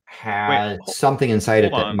has something inside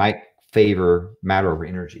it that might favor matter over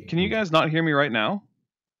energy. Can you guys not hear me right now?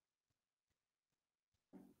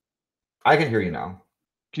 I can hear you now.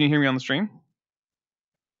 Can you hear me on the stream?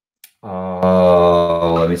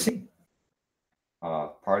 Let me see.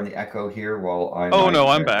 Pardon the echo here while I. Oh no,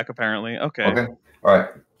 I'm back apparently. Okay. Okay. All right.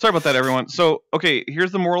 Sorry about that, everyone. So, okay,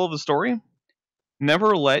 here's the moral of the story.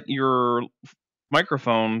 Never let your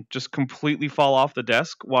microphone just completely fall off the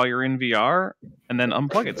desk while you're in VR and then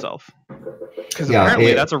unplug itself. Because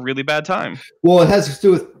apparently that's a really bad time. Well, it has to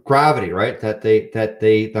do with gravity, right? That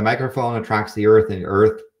the microphone attracts the Earth and the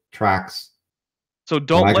Earth tracks. So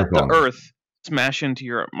don't let the Earth smash into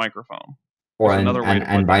your microphone. Or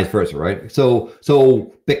and vice versa, right?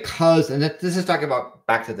 So because, and this is talking about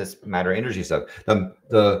back to this matter energy stuff.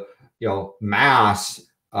 The mass.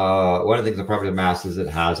 One of the things, the property of mass is it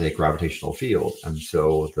has a gravitational field, and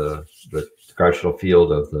so the gravitational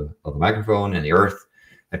field of the microphone and the Earth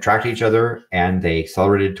attract each other, and they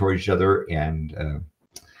accelerated towards each other and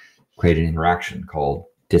create an interaction called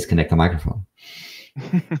disconnect the microphone.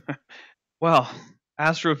 Well,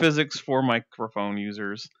 astrophysics for microphone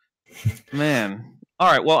users. Man. All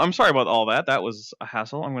right. Well, I'm sorry about all that. That was a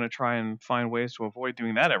hassle. I'm going to try and find ways to avoid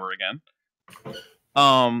doing that ever again.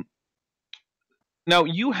 Now,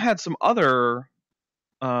 you had some other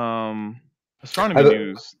astronomy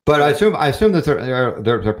news. But I assume that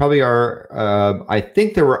there probably are. I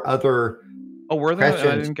think there were other questions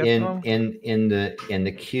I didn't get in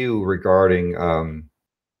the queue regarding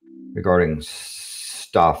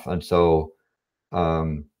stuff, and so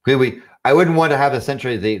I wouldn't want to have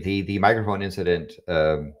essentially the microphone incident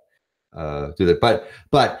do that,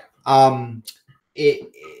 but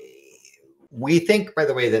we think, by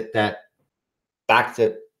the way, that back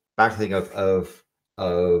to back to think of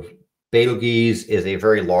Betelgeuse is a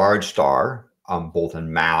very large star, both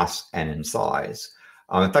in mass and in size.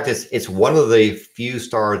 In fact, it's one of the few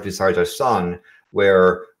stars besides our sun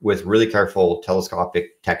where, with really careful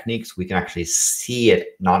telescopic techniques, we can actually see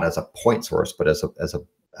it not as a point source, but as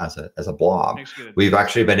a blob. We've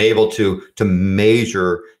actually been able to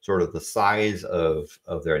measure sort of the size of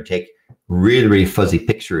there and take really, really fuzzy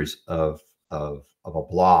pictures of a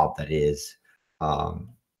blob that is of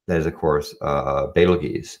course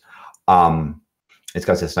Betelgeuse. It's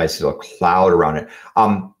got this nice little cloud around it.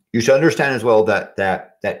 You should understand as well that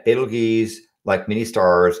Betelgeuse, like many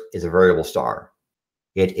stars, is a variable star.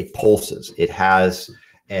 It pulses. It has,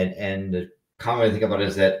 and the common way to think about it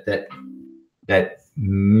is that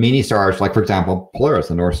many stars, like for example Polaris,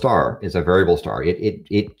 the North Star, is a variable star.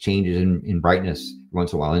 It changes in brightness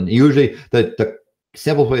once in a while, and usually the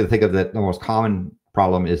simplest way to think of the most common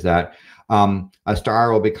problem is that a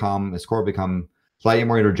star will become slightly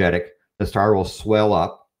more energetic. The star will swell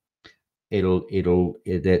up. It'll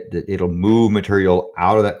move material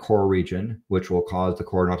out of that core region, which will cause the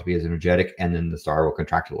core not to be as energetic, and then the star will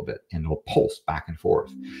contract a little bit, and it'll pulse back and forth.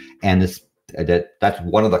 And that's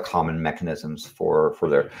one of the common mechanisms for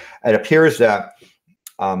there. It appears that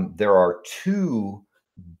there are two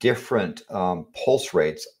different pulse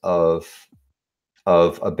rates of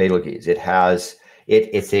Betelgeuse. It has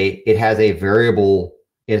a variable,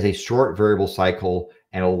 it has a short variable cycle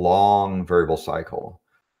and a long variable cycle.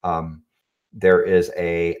 There is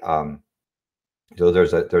a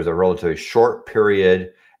there's a relatively short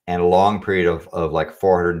period and a long period of like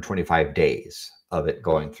 425 days of it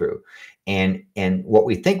going through. And what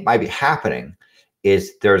we think might be happening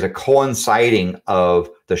is there's a coinciding of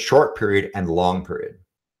the short period and the long period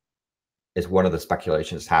is one of the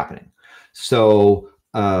speculations happening. So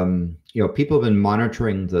people have been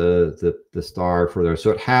monitoring the star further.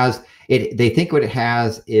 So they think what it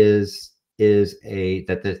has is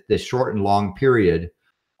the short and long period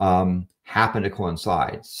happen to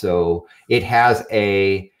coincide. So it has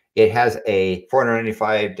a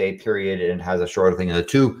 495-day period and it has a shorter thing, and the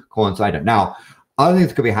two coincide. Now, other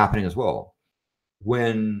things could be happening as well.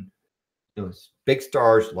 When those big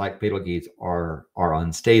stars like Betelgeuse are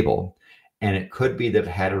unstable, and it could be that it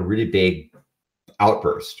had a really big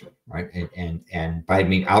outburst, right? And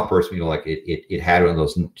by outburst, like it had one of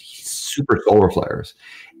those super solar flares,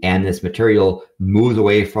 and this material moves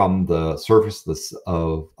away from the surface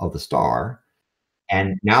of the star,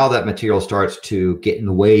 and now that material starts to get in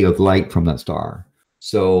the way of light from that star.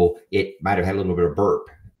 So it might have had a little bit of burp,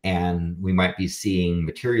 and we might be seeing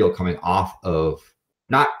material coming off of,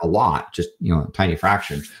 not a lot, just a tiny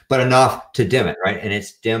fraction, but enough to dim it, right? And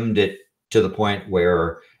it's dimmed it to the point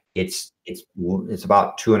where it's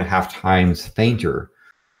about 2.5 times fainter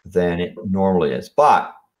than it normally is.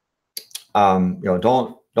 But don't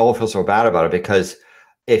feel so bad about it, because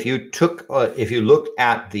if you looked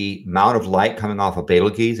at the amount of light coming off of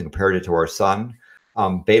Betelgeuse and compared it to our sun,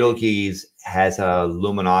 Betelgeuse has a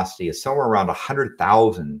luminosity of somewhere around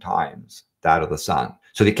 100,000 times that of the sun.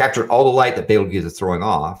 So if you captured all the light that Betelgeuse is throwing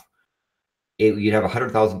off, you'd have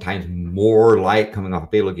 100,000 times more light coming off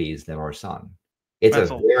of Betelgeuse than our sun. It's a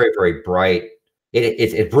very, very bright,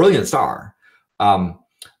 it's a brilliant star.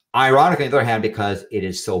 Ironically, on the other hand, because it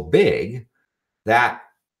is so big, that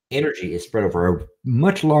energy is spread over a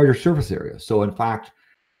much larger surface area. So in fact,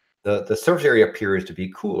 the surface area appears to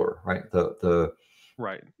be cooler, right? The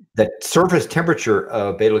surface temperature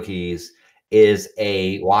of Betelgeuse is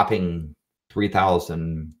a whopping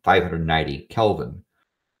 3,590 Kelvin.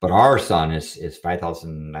 But our sun is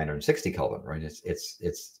 5,960 Kelvin, right?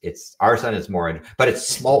 It's our sun is more, but it's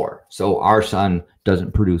smaller. So our sun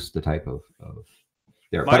doesn't produce the type of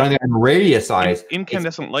there. But on the radius size,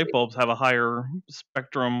 incandescent light bulbs have a higher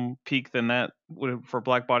spectrum peak than that for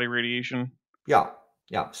black body radiation. Yeah.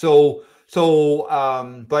 So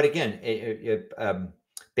but again,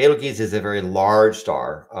 Betelgeuse is a very large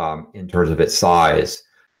star in terms of its size.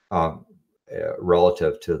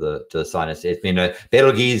 Relative to the sun,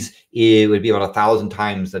 Betelgeuse, it would be about 1,000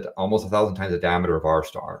 times that, almost 1,000 times the diameter of our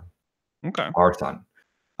star. Okay, our sun.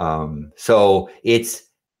 So it's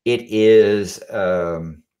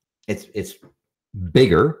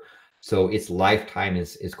bigger. So its lifetime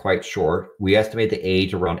is quite short. We estimate the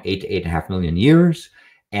age around 8 to 8.5 million years,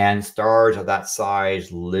 and stars of that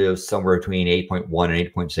size live somewhere between 8.1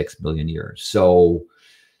 and 8.6 billion years. So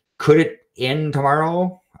could it end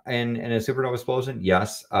tomorrow in a supernova explosion?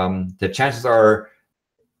 Yes. The chances are,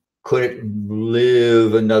 could it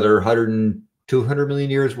live another 100, 200 million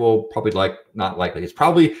years? Well, probably not likely. It's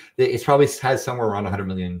probably has somewhere around 100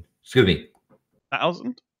 million. Excuse me,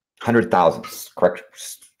 1,000. 100,000. Correct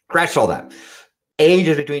scratch all that. Age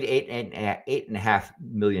is between 8.5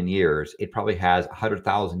 million years. It probably has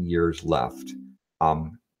 100,000 years left.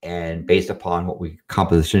 And based upon what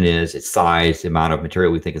composition is, its size, the amount of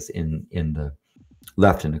material we think is in the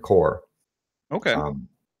left in the core. Okay.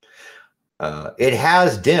 It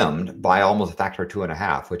has dimmed by almost a factor of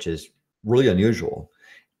 2.5, which is really unusual.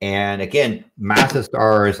 And again, massive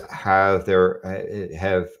stars have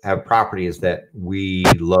have properties that we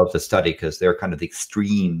love to study because they're kind of the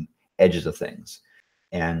extreme edges of things.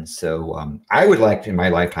 And so I would like in my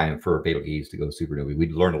lifetime for Betelgeuse to go supernovae.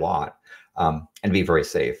 We'd learn a lot and be very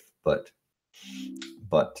safe. But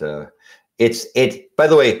it's by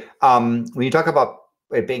the way, when you talk about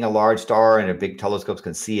it being a large star and a big telescopes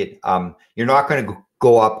can see it, you're not going to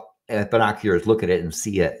go up at binoculars, look at it, and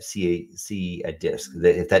see a disk.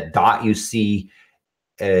 If that dot you see,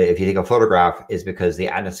 if you take a photograph, is because the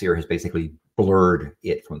atmosphere has basically blurred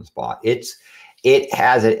it from the spot. It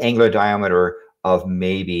has an angular diameter of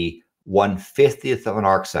maybe 1/50th of an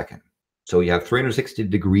arc second. So you have 360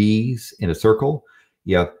 degrees in a circle.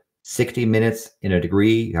 You have 60 minutes in a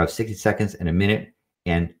degree. You have 60 seconds in a minute,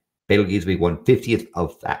 and Betelgeuse will be 1/50th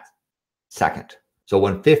of that second. So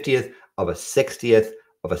 1/50th of a 60th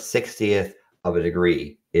of a 60th of a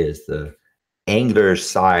degree is the angular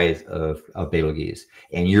size of Betelgeuse,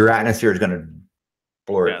 and your atmosphere is going to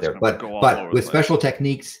blur it there. But with special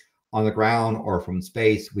techniques on the ground or from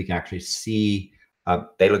space, we can actually see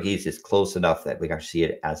Betelgeuse is close enough that we can see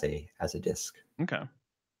it as a disk. Okay.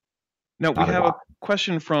 Now we have a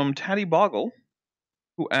question from Taddy Boggle,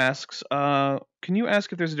 who asks, can you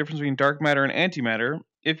ask if there's a difference between dark matter and antimatter?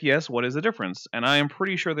 If yes, what is the difference? And I am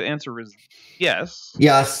pretty sure the answer is yes.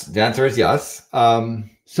 Yes, the answer is yes.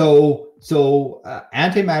 So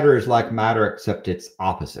antimatter is like matter, except it's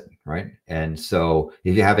opposite, right? And so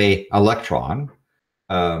if you have a electron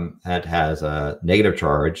that has a negative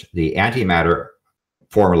charge, the antimatter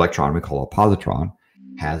form electron, we call a positron,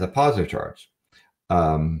 has a positive charge.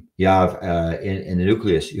 You have in the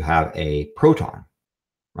nucleus, you have a proton,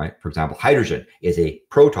 right? For example, hydrogen is a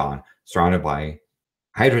proton surrounded by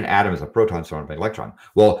hydrogen atom is a proton surrounded by an electron.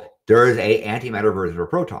 Well, there is a antimatter version of a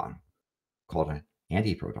proton called an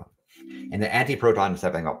antiproton. And the antiproton, instead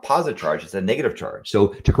of having a positive charge, it's a negative charge. So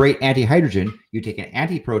to create antihydrogen, you take an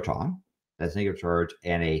antiproton, that's negative charge,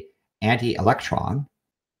 and a anti-electron,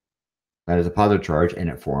 that is a positive charge, and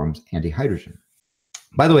it forms antihydrogen.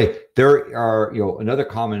 By the way, there are, another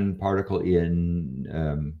common particle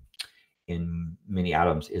in many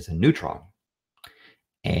atoms is a neutron.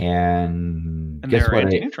 And guess they're what?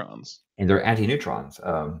 Antineutrons. And they're antineutrons.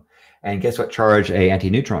 And guess what charge a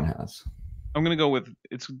antineutron has? I'm going to go with,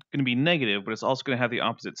 it's going to be negative, but it's also going to have the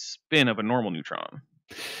opposite spin of a normal neutron.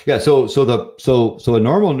 Yeah. So a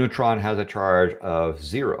normal neutron has a charge of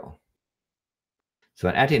 0. So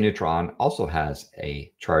an antineutron also has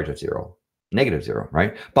a charge of 0, negative 0,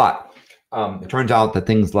 right? But it turns out that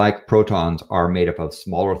things like protons are made up of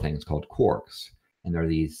smaller things called quarks, and there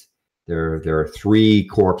are 3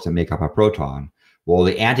 quarks that make up a proton. Well,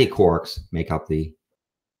 the antiquarks make up the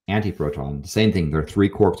antiproton. The same thing. There are 3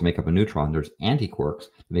 quarks to make up a neutron. There's antiquarks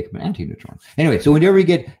to make up an antineutron. Anyway, so whenever you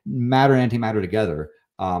get matter and antimatter together,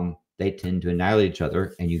 they tend to annihilate each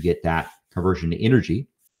other, and you get that conversion to energy.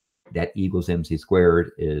 That E equals mc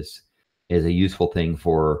squared is a useful thing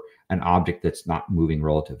for an object that's not moving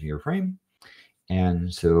relative to your frame.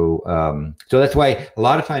 And so so that's why a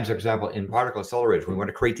lot of times, for example, in particle accelerators, we want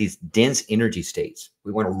to create these dense energy states.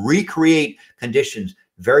 We want to recreate conditions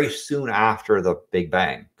very soon after the Big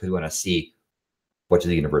Bang, because we want to see what does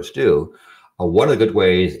the universe do. One of the good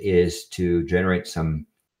ways is to generate some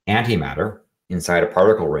antimatter inside a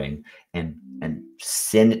particle ring and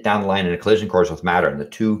send it down the line in a collision course with matter, and the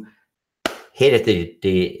two hit at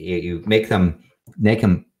you make them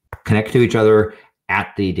connect to each other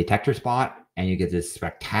at the detector spot, and you get this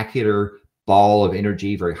spectacular ball of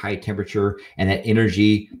energy, very high temperature, and that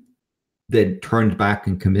energy then turns back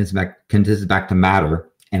and condenses back to matter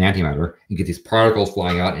and antimatter. You get these particles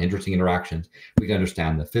flying out and interesting interactions. We can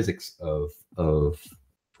understand the physics of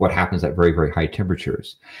what happens at very, very high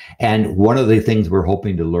temperatures. And one of the things we're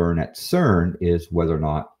hoping to learn at CERN is whether or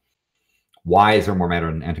not, why is there more matter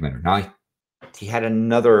than antimatter? Now, he had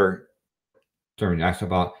another term he asked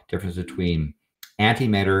about difference between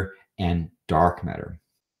antimatter and dark matter.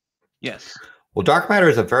 Yes. Well, dark matter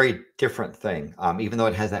is a very different thing, even though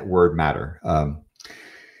it has that word matter.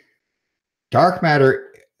 Dark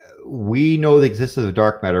matter, we know the existence of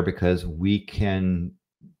dark matter because we can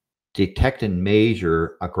detect and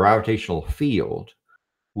measure a gravitational field,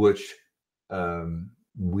 which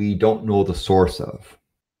we don't know the source of.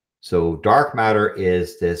 So dark matter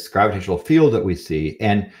is this gravitational field that we see,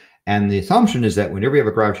 and the assumption is that whenever you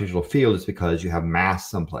have a gravitational field, it's because you have mass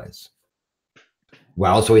someplace.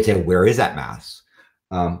 Well, so we say, where is that mass?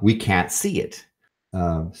 We can't see it,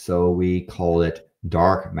 so we call it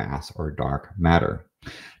dark mass or dark matter.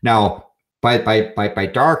 Now, by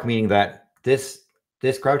dark meaning that this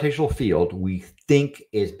gravitational field we think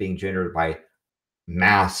is being generated by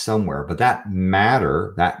mass somewhere, but that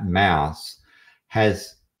matter, that mass,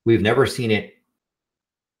 we've never seen it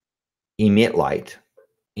emit light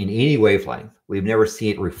in any wavelength. We've never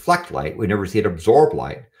seen it reflect light. We've never seen it absorb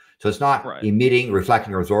light. So it's not emitting,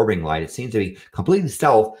 reflecting, or absorbing light. It seems to be completely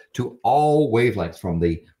stealth to all wavelengths, from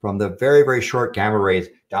the very, very short gamma rays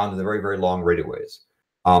down to the very, very long radio waves.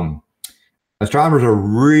 Astronomers are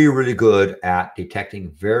really, really good at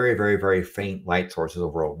detecting very, very, very faint light sources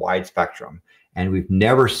over a wide spectrum. And we've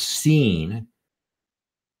never seen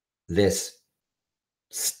this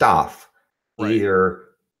stuff either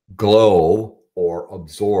glow or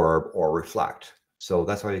absorb or reflect. So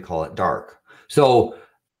that's why we call it dark. So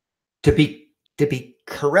to be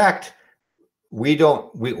correct,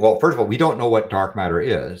 well, first of all, we don't know what dark matter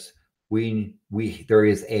is. There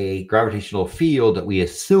is a gravitational field that we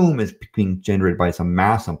assume is being generated by some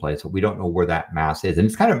mass someplace, but we don't know where that mass is. And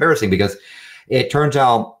it's kind of embarrassing because it turns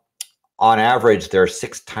out on average there's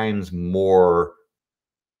 6 times more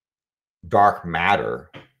dark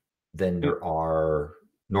matter than there are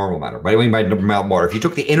normal matter. What I mean by normal matter, if you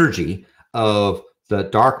took the energy of the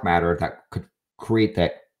dark matter that could create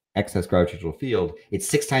that excess gravitational field, it's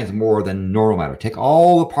 6 times more than normal matter. Take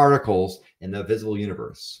all the particles in the visible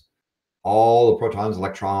universe, all the protons,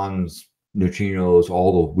 electrons, neutrinos,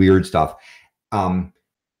 all the weird stuff, what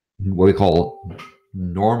we call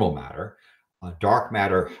normal matter. Dark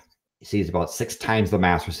matter sees about 6 times the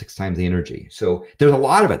mass or 6 times the energy. So there's a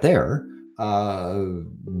lot of it there.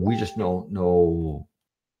 We just don't know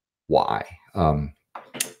why.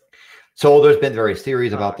 So there's been various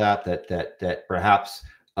theories about that perhaps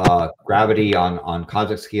gravity on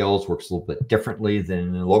cosmic scales works a little bit differently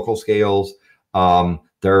than in local scales.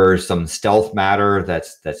 There's some stealth matter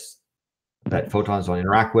that photons don't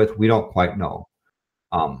interact with. We don't quite know.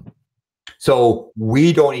 So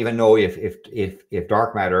we don't even know if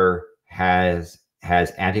dark matter has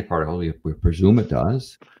antiparticles. We presume it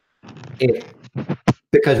does.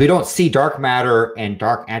 Because we don't see dark matter and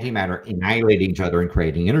dark antimatter annihilating each other and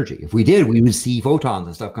creating energy. If we did, we would see photons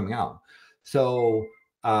and stuff coming out. So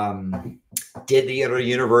did the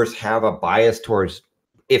universe have a bias towards,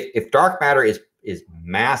 if dark matter is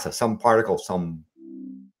mass of some particle, some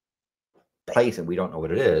place, and we don't know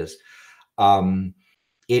what it is,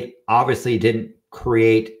 it obviously didn't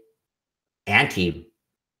create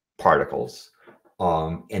anti-particles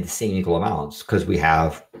in the same equal amounts, because we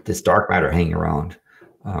have this dark matter hanging around.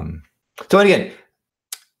 So again,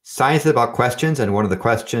 science is about questions, and one of the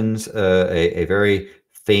questions, a very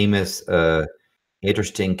famous,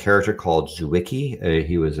 interesting character called Zwicky.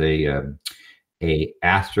 He was a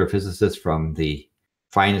astrophysicist from the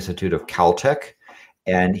Fine Institute of Caltech,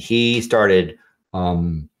 and he started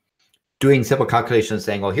doing simple calculations,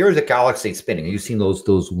 saying, "Well, here's a galaxy spinning." You've seen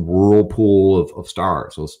those whirlpool of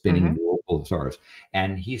stars, those spinning whirlpool of stars.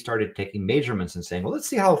 And he started taking measurements and saying, "Well, let's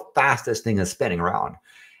see how fast this thing is spinning around."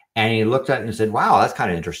 And he looked at it and said, "Wow, that's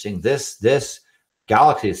kind of interesting. This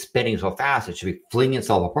galaxy is spinning so fast it should be flinging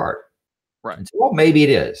itself apart." Right. And so, well, maybe it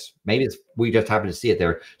is. Maybe we just happen to see it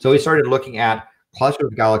there. So he started looking at clusters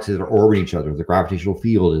of galaxies that are orbiting each other. The gravitational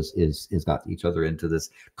field is got each other into this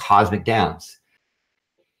cosmic dance.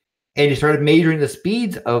 And he started measuring the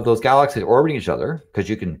speeds of those galaxies orbiting each other, because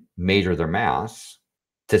you can measure their mass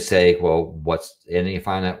to say, well, and you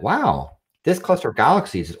find that, wow, this cluster of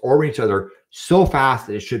galaxies is orbiting each other so fast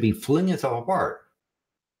that it should be flinging itself apart.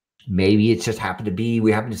 Maybe it's just happened to be,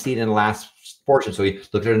 we happen to see it in the last portion. So he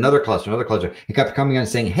looked at another cluster. He kept coming in and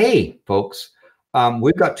saying, "Hey, folks,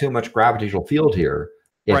 we've got too much gravitational field here.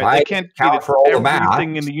 If I can't count for all the mass,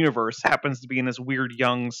 everything in the universe happens to be in this weird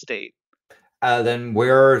young state. Then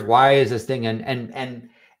why is this thing?" And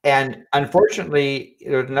unfortunately,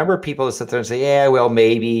 there's a number of people that sit there and say, "Yeah, well,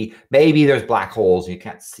 maybe there's black holes. You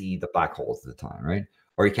can't see the black holes at the time, right?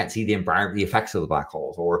 Or you can't see the environment, the effects of the black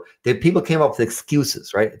holes." Or people came up with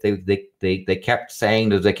excuses, right? They kept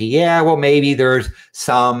saying to Zwicky, "Yeah, well, maybe there's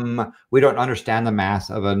we don't understand the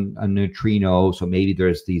mass of a neutrino, so maybe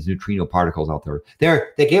there's these neutrino particles out there."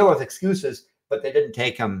 They came up with excuses, but they didn't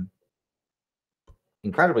take them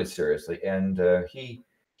incredibly seriously, and he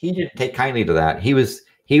didn't take kindly to that. He was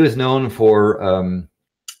known for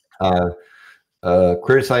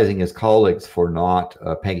criticizing his colleagues for not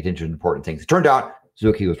paying attention to important things. It turned out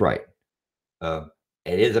Zwicky was right.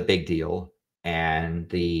 it is a big deal,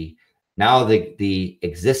 and now the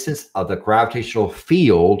existence of the gravitational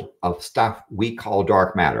field of stuff we call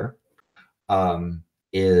dark matter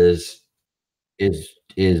is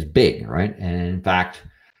big, right? And in fact,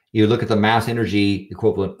 you look at the mass energy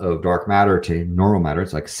equivalent of dark matter to normal matter,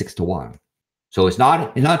 it's like 6 to 1. So it's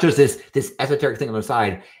not just this esoteric thing on the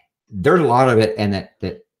side. There's a lot of it, and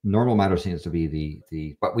that normal matter seems to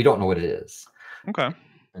be but we don't know what it is. Okay.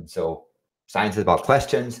 And so science is about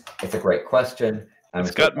questions. It's a great question.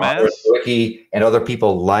 It's got mass. Ricky and other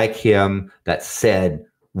people like him that said,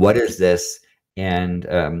 "What is this?" And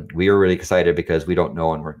we are really excited because we don't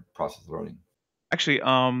know, and we're in the process of learning. Actually,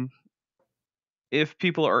 if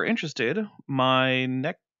people are interested, my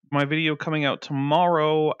video coming out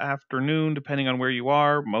tomorrow afternoon, depending on where you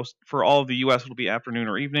are. For all of the US, it'll be afternoon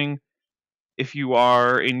or evening. If you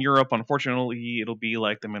are in Europe, unfortunately, it'll be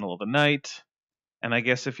like the middle of the night. And I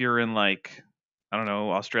guess if you're in like, I don't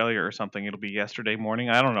know, Australia or something, it'll be yesterday morning.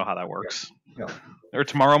 I don't know how that works. Yeah. Or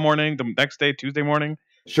tomorrow morning, the next day, Tuesday morning.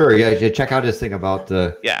 Sure. Yeah. Check out this thing about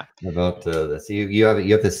the so you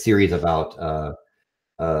have this series about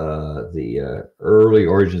the early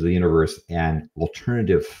origins of the universe and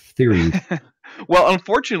alternative theories. Well,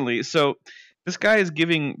 unfortunately, so this guy is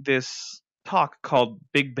giving this talk called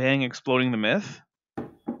Big Bang Exploding the Myth,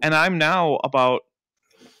 and I'm now about,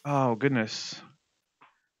 oh goodness,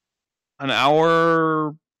 an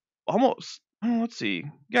hour, almost, let's see,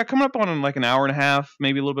 yeah, coming up on like an hour and a half,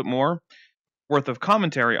 maybe a little bit more, worth of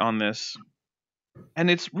commentary on this.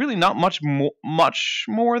 And it's really not much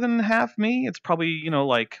more than half me. It's probably,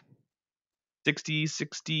 like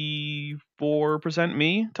 64%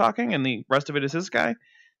 me talking, and the rest of it is this guy.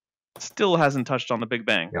 Still hasn't touched on the Big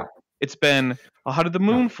Bang. Yeah. It's been, how did the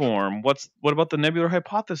moon form? What about the nebular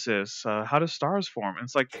hypothesis? How do stars form? And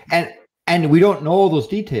it's like, and we don't know all those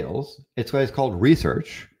details. It's why it's called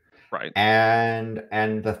research. Right. And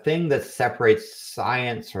the thing that separates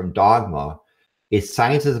science from dogma is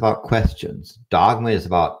science is about questions. Dogma is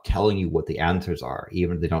about telling you what the answers are,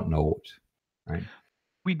 even if they don't know it. Right.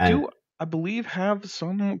 We do, I believe, have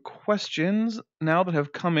some questions now that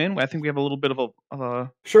have come in. I think we have a little bit of a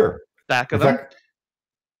stack of them.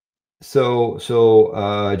 So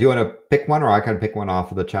do you want to pick one, or I can pick one off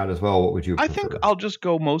of the chat as well? What would you prefer? I think I'll just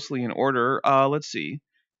go mostly in order. Let's see.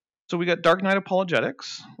 So we got Dark Knight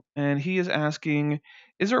Apologetics, and he is asking,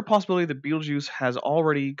 is there a possibility that Betelgeuse has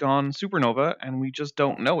already gone supernova and we just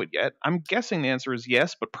don't know it yet? I'm guessing the answer is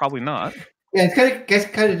yes, but probably not. Yeah, it's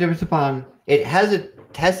kind of different upon it.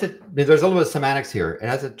 There's a little bit of semantics here. It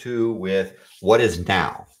has to do with what is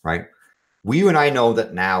now, right? You and I know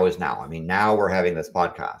that now is now. I mean, now we're having this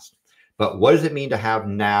podcast. But what does it mean to have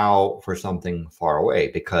now for something far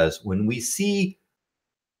away? Because when we see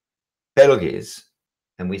Betelgeuse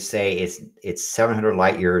and we say it's 700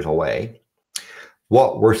 light years away,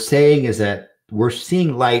 what we're saying is that we're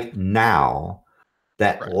seeing light now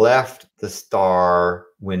that left the star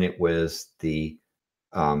when it was the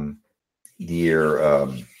common year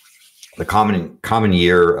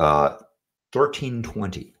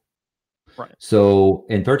 1320. Right. So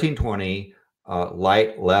in 1320,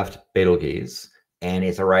 light left Betelgeuse and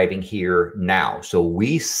it's arriving here now. So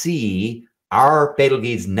we see our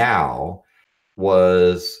Betelgeuse now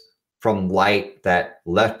was from light that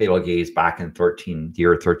left Betelgeuse back in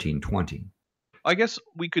year 1320. I guess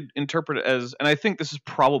we could interpret it as, and I think this is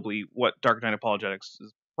probably what Dark Knight Apologetics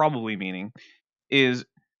is probably meaning, is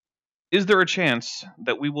there a chance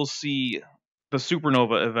that we will see the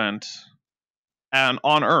supernova event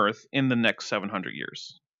on Earth in the next 700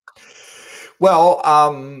 years? Well,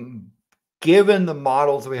 given the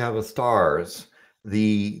models we have of stars,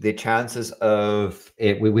 the chances of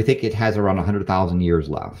it, we think it has around 100,000 years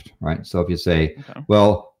left, right? So if you say,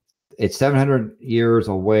 well, it's 700 years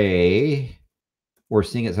away, we're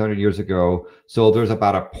seeing it 700 years ago, so there's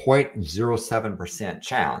about a 0.07%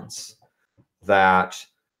 chance that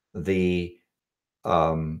the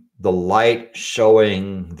light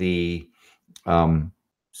showing the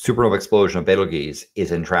supernova explosion of Betelgeuse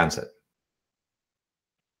is in transit.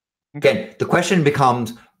 Again, the question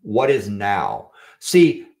becomes, what is now?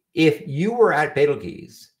 See, if you were at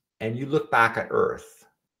Betelgeuse and you look back at Earth,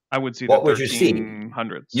 I would see what the would you see?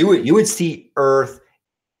 1300s. You would see Earth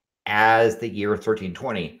as the year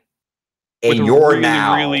 1320 with in a your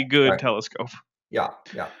really good telescope. Yeah.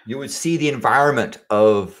 You would see the environment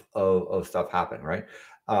of stuff happen, right?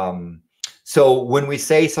 So when we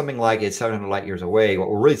say something like it's 700 light years away, what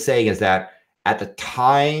we're really saying is that at the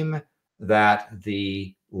time that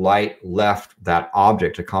the light left that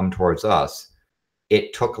object to come towards us,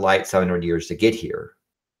 it took light 700 years to get here.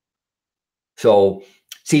 So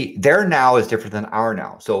See, their now is different than our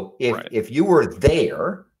now. So if you were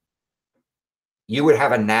there, you would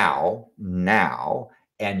have a now,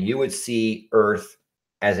 and you would see Earth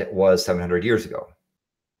as it was 700 years ago.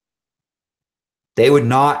 They would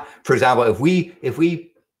not, for example, if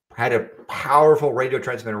we had a powerful radio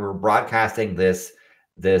transmitter, we were broadcasting this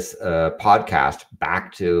podcast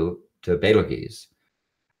back to Betelgeuse,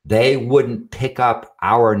 they wouldn't pick up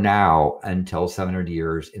our now until 700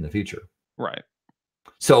 years in the future. Right.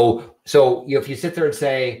 So if you sit there and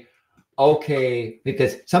say, okay,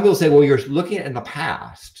 because some people say, well, you're looking at it in the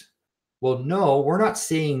past. Well, no, we're not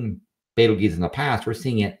seeing Betelgeuse in the past. We're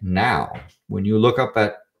seeing it now. When you look up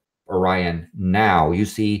at Orion now, you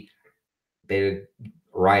see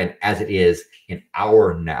Orion as it is in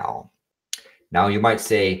our now. Now, you might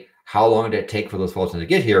say, how long did it take for those photons to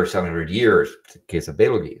get here? 700 years, in case of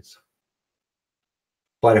Betelgeuse.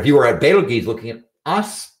 But if you were at Betelgeuse looking at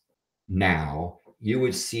us now, you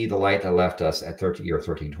would see the light that left us at 30 or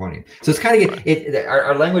 1320. So it's kind of,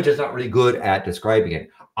 our language is not really good at describing it.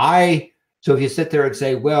 So if you sit there and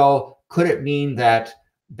say, well, could it mean that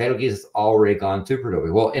Betelgeuse has already gone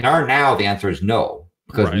supernova? Well, in our now, the answer is no,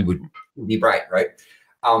 because we would be bright, right?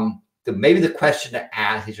 Maybe the question to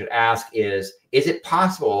ask, you should ask is it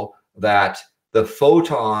possible that the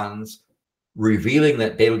photons revealing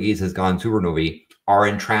that Betelgeuse has gone supernovae are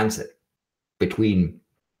in transit between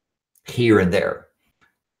here and there?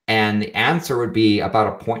 And the answer would be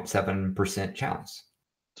about a 0.7% chance.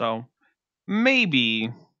 So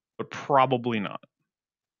maybe, but probably not.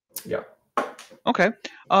 Yeah. Okay.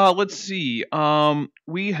 Let's see.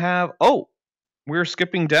 We're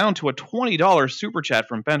skipping down to a $20 super chat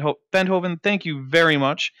from Benthoven. Thank you very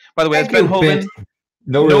much. By the way, that's Benthoven.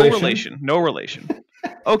 No relation. No relation.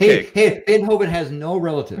 Okay. Hey, Benthoven has no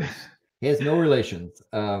relatives. He has no relations.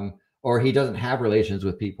 Or he doesn't have relations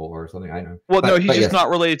with people or something. I know. Well, no, he's just not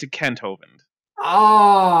related to Kent Hovind.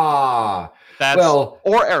 Ah.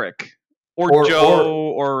 Or Eric. Or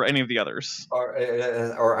Joe, or any of the others.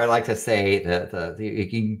 Or I like to say that you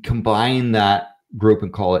can combine that group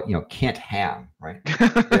and call it, Kent Ham, right?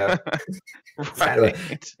 Yeah. Right.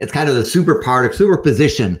 It's kind of the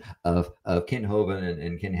superposition of Kent Hovind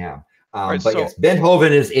and Kent Ham. Yes, Benthoven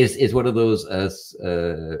is one of those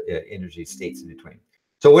energy states in between.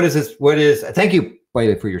 So thank you, by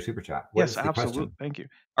the way, for your super chat. Yes, absolutely. Thank you.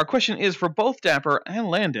 Our question is for both Dapper and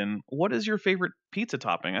Landon, what is your favorite pizza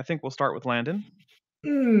topping? I think we'll start with Landon.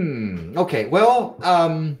 Okay. Well,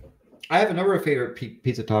 I have a number of favorite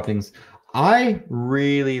pizza toppings. I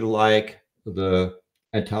really like the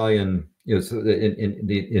Italian, so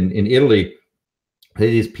in Italy, they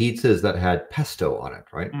had these pizzas that had pesto on it,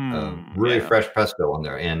 right? Really fresh pesto on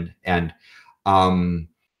there. And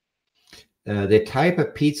the type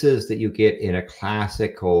of pizzas that you get in a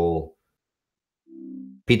classical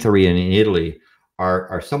pizzeria in Italy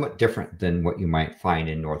are somewhat different than what you might find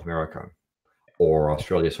in North America or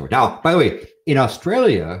Australia. So now, by the way, in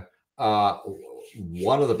Australia,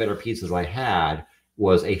 one of the better pizzas I had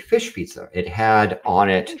was a fish pizza. It had on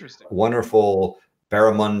it wonderful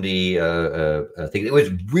barramundi thing. It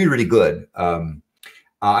was really, really good.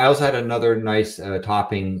 I also had another nice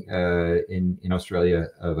topping in Australia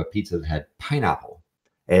of a pizza that had pineapple.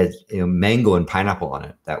 It had mango and pineapple on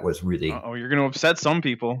it. That was really. Oh, you're going to upset some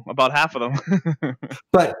people. About half of them.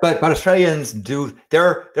 but Australians do.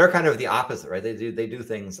 They're kind of the opposite, right? They do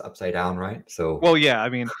things upside down, right? So. Well, yeah. I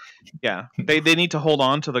mean, yeah. They need to hold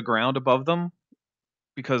on to the ground above them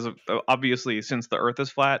because obviously, since the Earth is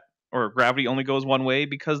flat, or gravity only goes one way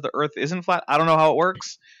because the Earth isn't flat. I don't know how it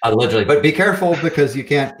works. Literally, but be careful because you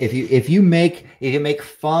can't. If you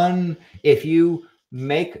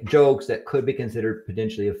make jokes that could be considered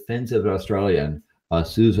potentially offensive to Australian,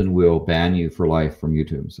 Susan will ban you for life from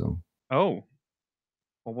YouTube. So. Oh.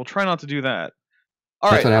 Well, we'll try not to do that.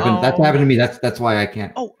 That's what happened. That's what happened to me. That's why I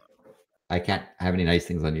can't. Oh. I can't have any nice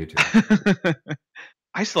things on YouTube.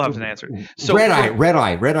 I still haven't answered. So Red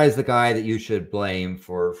Eye is the guy that you should blame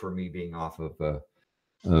for me being off of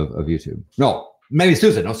YouTube. No, maybe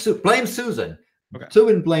Susan. No, blame Susan. Okay.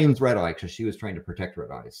 Susan blames Red Eye because she was trying to protect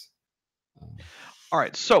Red Eyes. All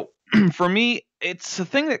right. So for me, it's a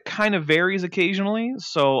thing that kind of varies occasionally.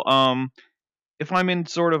 So if I'm in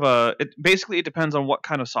sort of it depends on what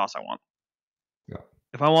kind of sauce I want. Yeah.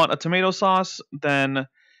 If I want a tomato sauce, then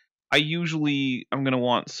I'm going to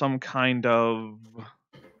want some kind of.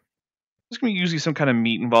 There's going to be usually some kind of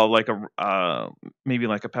meat involved, like maybe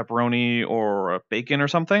like a pepperoni or a bacon or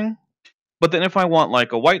something. But then if I want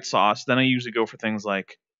like a white sauce, then I usually go for things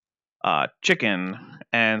like chicken.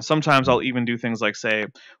 And sometimes I'll even do things like say,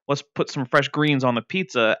 let's put some fresh greens on the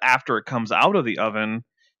pizza after it comes out of the oven.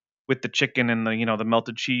 with the chicken and the the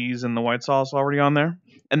melted cheese and the white sauce already on there.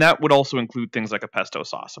 And that would also include things like a pesto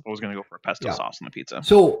sauce if I was going to go for a pesto sauce on the pizza.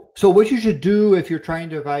 So what you should do if you're trying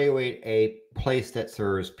to evaluate a place that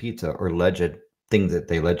serves pizza or alleged things that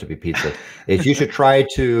they allege to be pizza is you should try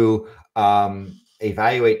to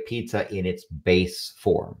evaluate pizza in its base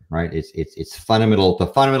form, right? It's fundamental, the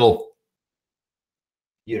fundamental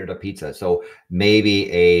unit of pizza. So maybe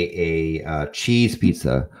a cheese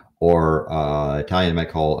pizza, or Italian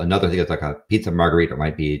might call another thing that's like a pizza margherita. It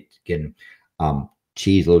might be again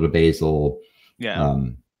cheese, a little bit of basil,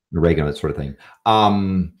 oregano, that sort of thing.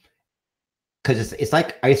 Because it's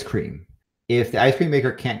like ice cream. If the ice cream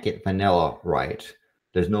maker can't get vanilla right,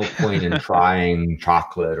 there's no point in trying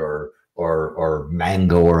chocolate or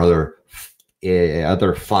mango or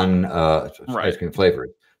other fun ice cream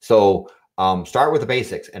flavors. So start with the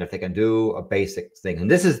basics, and if they can do a basic thing,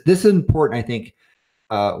 and this is important, I think.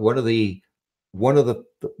 One of the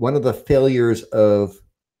failures of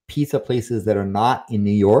pizza places that are not in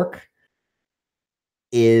New York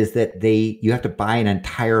is that you have to buy an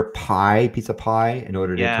entire pizza pie in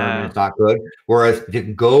order to determine it's not good. Whereas if you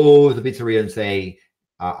can go to the pizzeria and say,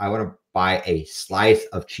 I want to buy a slice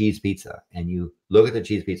of cheese pizza, and you look at the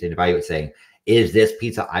cheese pizza and evaluate saying, is this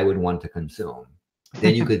pizza I would want to consume?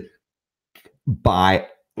 Then you could buy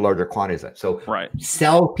larger quantities of it. So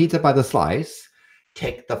sell pizza by the slice,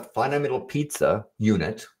 take the fundamental pizza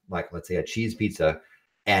unit, like let's say a cheese pizza,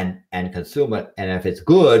 and consume it. And if it's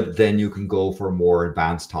good, then you can go for more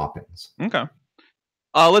advanced toppings. Okay.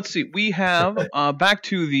 Let's see. We have back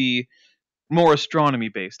to the more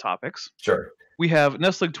astronomy-based topics. Sure. We have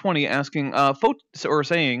Nestling20 asking,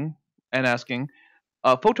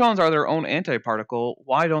 photons are their own antiparticle.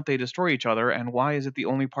 Why don't they destroy each other? And why is it the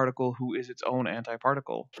only particle who is its own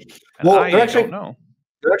antiparticle? And well, I don't know.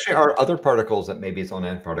 There actually are other particles that may be its own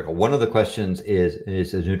antiparticle. One of the questions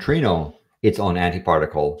is a neutrino its own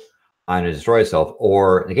antiparticle and it destroys itself?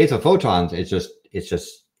 Or in the case of photons, it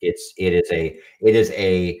is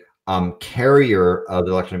a carrier of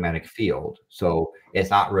the electromagnetic field. So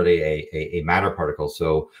it's not really a matter particle.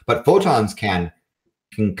 So, but photons can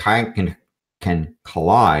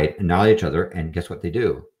collide, annihilate each other, and guess what they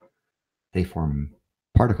do? They form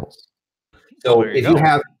particles. So if you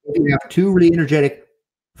have two really energetic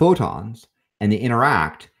photons and they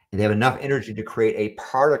interact and they have enough energy to create a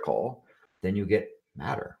particle, then you get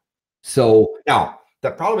matter. So now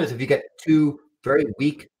the problem is if you get two very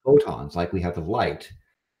weak photons like we have with light,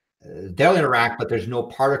 they'll interact, but there's no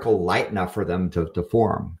particle light enough for them to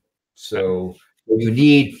form. So you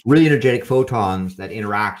need really energetic photons that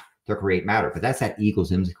interact to create matter. But that's that E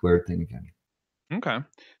equals m squared thing again. Okay.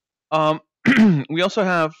 We also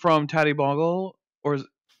have from Taddy Boggle,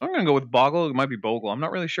 I'm going to go with Boggle. It might be Bogle. I'm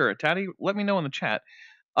not really sure. Taddy, let me know in the chat.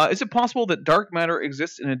 Is it possible that dark matter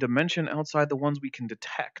exists in a dimension outside the ones we can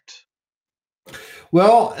detect?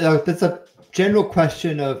 Well, that's a general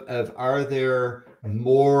question of are there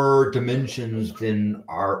more dimensions than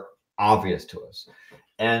are obvious to us?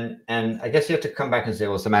 And I guess you have to come back and say,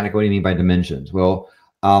 well, semantic, what do you mean by dimensions? Well,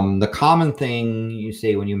 the common thing you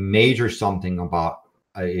say when you measure something about,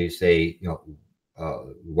 you say,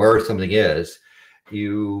 where something is,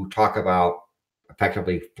 you talk about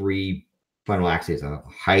effectively three fundamental axes: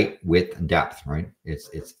 height, width, and depth. Right?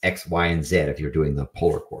 It's x, y, and z if you're doing the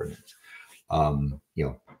polar coordinates.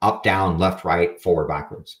 Up, down, left, right, forward,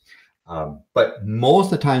 backwards. But most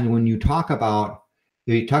of the time, when you talk about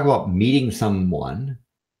meeting someone,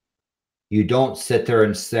 you don't sit there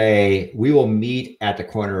and say, we will meet at the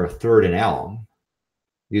corner of 3rd and Elm.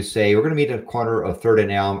 You say, we're going to meet at the corner of 3rd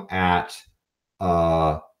and Elm at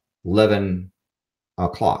 11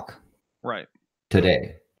 o'clock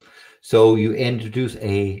today. So you introduce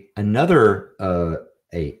another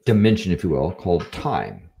dimension, if you will, called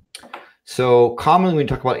time. So commonly when you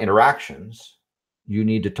talk about interactions, you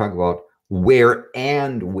need to talk about where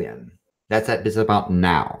and when. This is about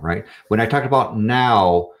now, right? When I talk about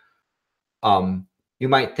now, you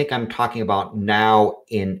might think I'm talking about now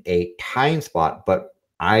in a time spot, but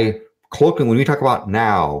colloquially, when we talk about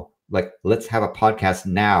now, like let's have a podcast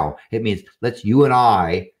now, it means let's you and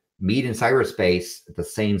I meet in cyberspace at the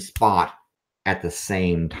same spot at the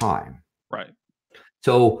same time. Right.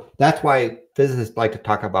 So that's why physicists like to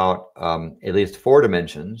talk about at least 4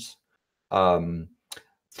 dimensions, 3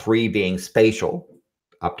 being spatial,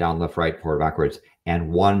 up, down, left, right, forward, backwards,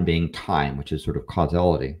 and 1 being time, which is sort of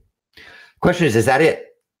causality. Question is that it?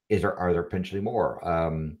 Are there potentially more?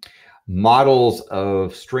 Models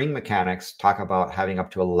of string mechanics talk about having up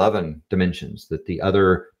to 11 dimensions, that the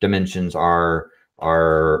other dimensions are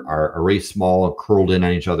really small and curled in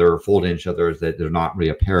on each other, folded in each other, that they're not really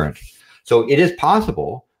apparent. So it is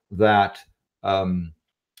possible that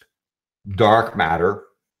dark matter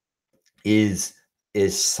is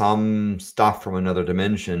some stuff from another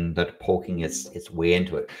dimension that poking its way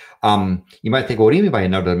into it. You might think, well, what do you mean by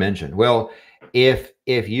another dimension? Well, if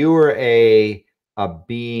you were a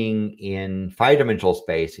being in 5-dimensional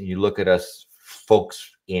space and you look at us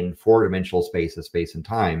folks in 4-dimensional space and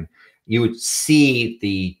time, you would see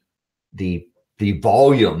the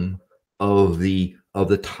volume of the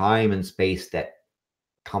time and space that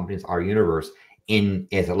encompasses our universe in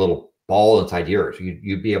as a little ball inside yours.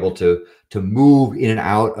 You'd be able to move in and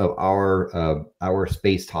out of our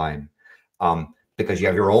space time because you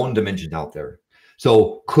have your own dimensions out there.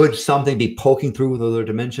 So could something be poking through with other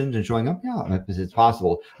dimensions and showing up? Yeah, it's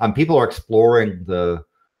possible. People are exploring the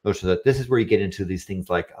notion that this is where you get into these things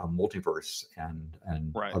like multiverse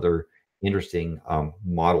and Right. other interesting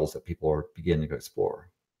models that people are beginning to explore.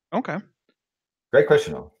 Okay. Great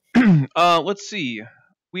question, though. Let's see.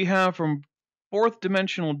 We have from Fourth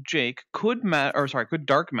Dimensional Jake. Could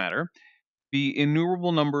dark matter be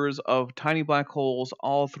innumerable numbers of tiny black holes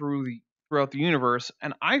all throughout the universe?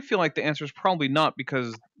 And I feel like the answer is probably not,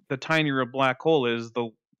 because the tinier a black hole is, the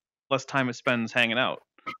less time it spends hanging out.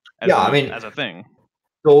 As a thing.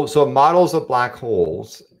 So models of black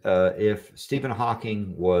holes, if Stephen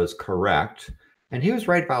Hawking was correct, and he was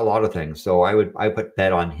right about a lot of things, so I put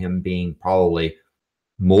bet on him being probably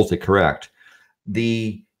mostly correct.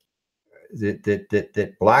 The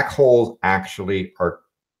black holes actually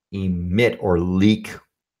emit or leak,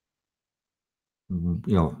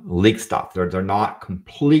 leak stuff. They're not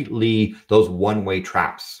completely those one-way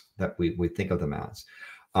traps that we think of them as.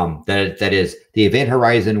 That is the event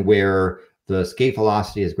horizon where the escape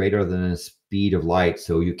velocity is greater than the speed of light,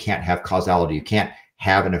 so you can't have causality. You can't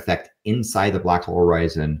have an effect inside the black hole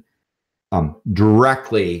horizon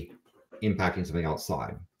directly impacting something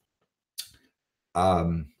outside.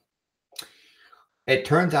 It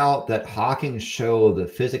turns out that Hawking showed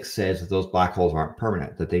that physics says that those black holes aren't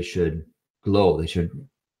permanent, that they should glow, they should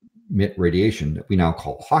emit radiation that we now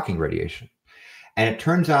call Hawking radiation. And it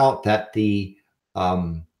turns out that the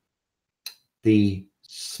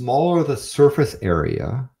smaller the surface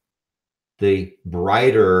area, the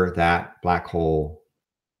brighter that black hole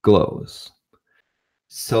glows.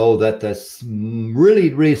 So that the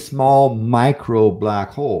really, really small micro black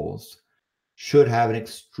holes should have an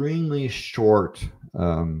extremely short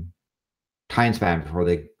time span before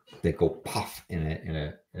they go puff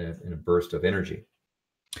in a burst of energy.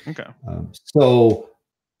 Okay. So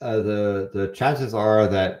the chances are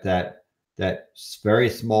that very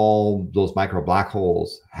small, those micro black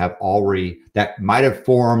holes that might have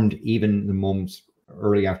formed even the moments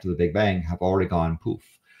early after the Big Bang have already gone poof.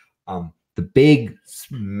 The big,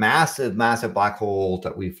 massive black holes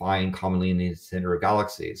that we find commonly in the center of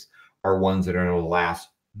galaxies are ones that are going to last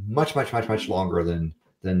much longer than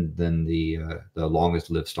the longest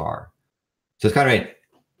lived star. So it's kind of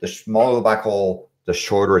the smaller the black hole, the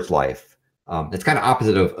shorter its life. It's kind of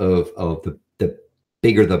opposite of the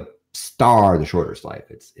bigger the star, the shorter its life.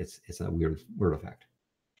 It's a weird effect.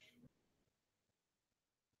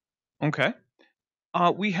 Okay.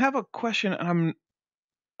 We have a question, and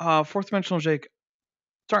I'm Fourth Dimensional Jake.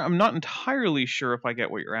 Sorry, I'm not entirely sure if I get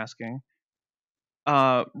what you're asking.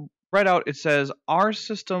 Right out, it says our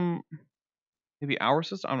system,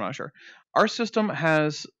 I'm not sure. Our system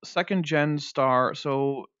has second-gen star,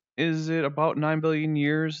 so is it about 9 billion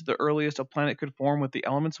years the earliest a planet could form with the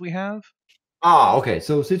elements we have? Okay.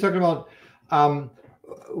 So you're talking about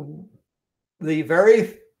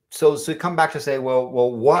so come back to say, well,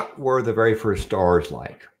 what were the very first stars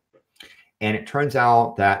like? And it turns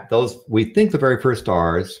out that we think the very first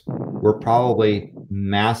stars were probably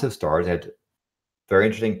massive stars, had very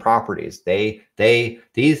interesting properties.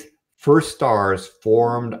 These first stars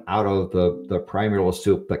formed out of the primordial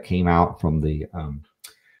soup that came out from the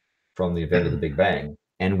event of the Big Bang,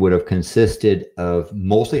 and would have consisted of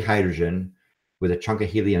mostly hydrogen with a chunk of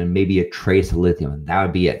helium and maybe a trace of lithium, and that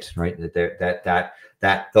would be it, right?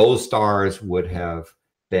 That those stars would have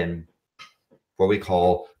been what we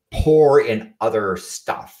call poor in other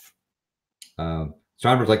stuff.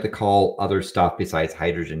 Astronomers like to call other stuff besides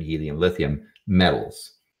hydrogen, helium, lithium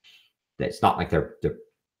metals. It's not like they're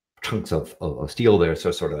chunks of steel. They're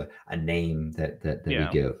sort of a name that we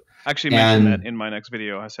give. I actually mentioned that in my next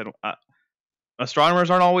video. I said astronomers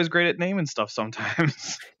aren't always great at naming stuff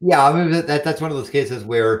sometimes. Yeah, I mean that's one of those cases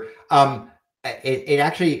where it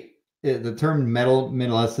actually the term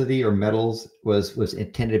metallicity or metals was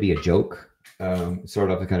intended to be a joke.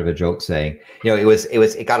 Sort of a kind of a joke saying,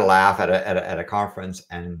 it got a laugh at a conference,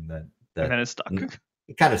 and then it stuck.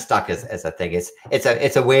 It kind of stuck as a thing.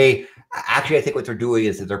 It's a way Actually, I think what they're doing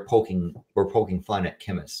is that we're poking fun at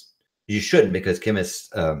chemists. You shouldn't, because chemists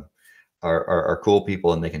are cool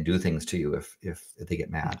people and they can do things to you if they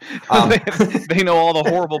get mad. They know all the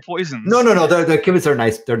horrible poisons. No. The chemists are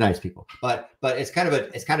nice. They're nice people. But it's kind of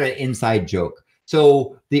an inside joke.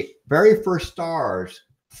 So the very first stars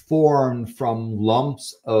formed from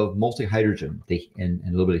lumps of mostly hydrogen and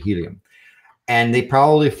a little bit of helium. And they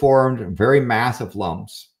probably formed very massive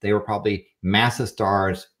lumps. They were probably massive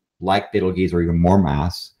stars like Betelgeuse, or even more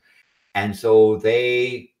mass. And so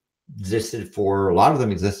a lot of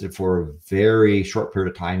them existed for a very short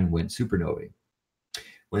period of time and went supernovae.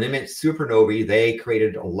 When they went supernovae, they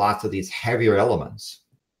created lots of these heavier elements.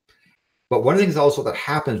 But one of the things also that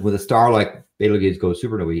happens with a star like Betelgeuse goes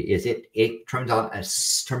supernovae is it turns on a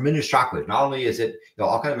tremendous shockwave. Not only is it,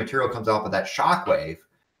 all kind of material comes out, but that shockwave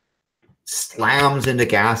slams into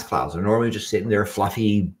gas clouds. They're normally just sitting there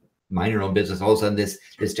fluffy, minding their own business. All of a sudden,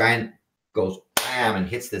 this giant goes bam and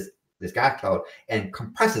hits this gas cloud and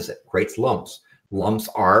compresses it, creates lumps. Lumps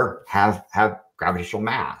have gravitational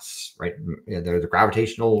mass, right? They're the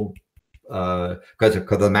gravitational because of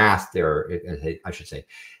the mass there. I should say,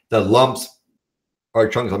 the lumps are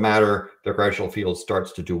chunks of matter. Their gravitational field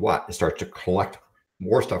starts to do what? It starts to collect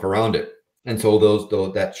more stuff around it, and so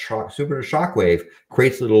that super shockwave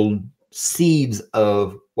creates little seeds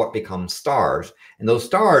of what becomes stars, and those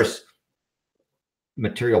stars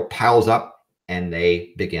material piles up and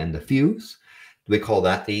they begin to fuse. We call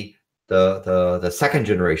that the second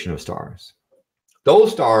generation of stars.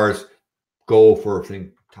 Those stars go for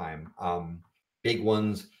time. Big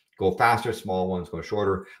ones go faster, small ones go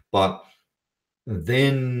shorter. But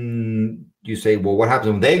then you say, well, what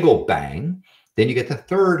happens when they go bang? Then you get the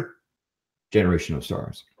third generation of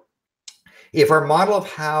stars. If our model of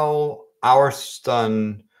how our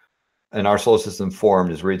sun and our solar system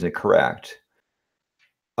formed is reasonably correct,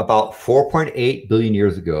 about 4.8 billion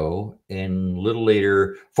years ago, and a little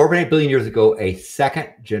later, 4.8 billion years ago, a second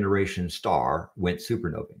generation star went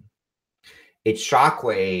supernovae. Its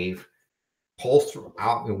shockwave pulsed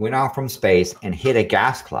out and went out from space and hit a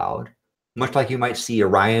gas cloud, much like you might see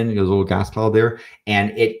Orion, a little gas cloud there,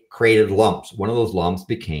 and it created lumps. One of those lumps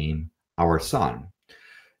became our sun.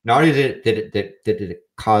 Not only did it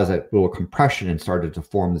cause a little compression and started to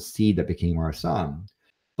form the seed that became our sun,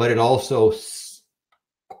 but it also,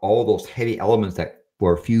 all those heavy elements that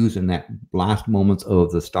were fused in that last moments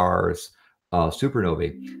of the star's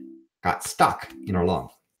supernovae got stuck in our lung.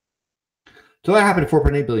 So that happened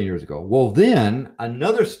 4.8 billion years ago. Well, then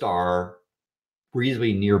another star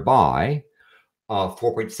reasonably nearby,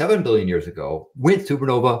 4.7 billion years ago, went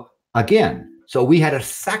supernova again. So we had a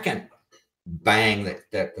second bang,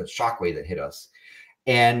 that shockwave that hit us.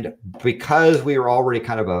 And because we were already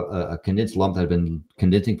kind of a condensed lump that had been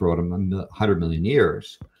condensing for about 100 million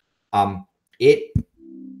years, it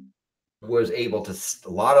was able to, a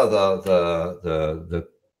lot of the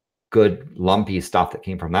good lumpy stuff that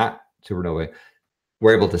came from that supernova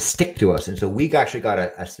were able to stick to us. And so we actually got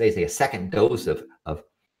a second dose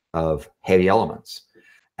of heavy elements.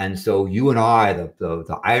 And so you and I,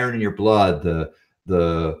 the iron in your blood,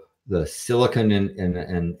 the silicon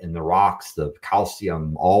in the rocks, the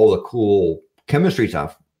calcium, all the cool chemistry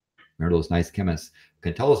stuff, remember those nice chemists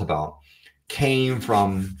can tell us about, came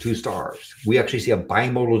from two stars. We actually see a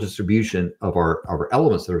bimodal distribution of our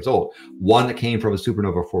elements that result. One that came from a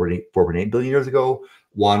supernova 4.8 billion years ago,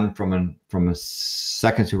 one from a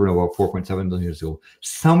second supernova 4.7 billion years ago.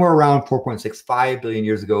 Somewhere around 4.65 billion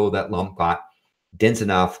years ago, that lump got dense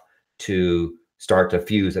enough to start to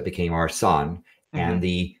fuse that became our sun. Mm-hmm.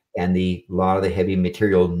 And the lot of the heavy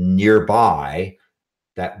material nearby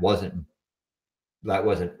that wasn't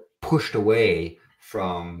pushed away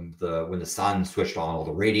from when the sun switched on, all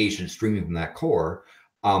the radiation streaming from that core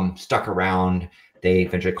stuck around. They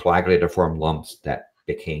eventually coagulated to form lumps that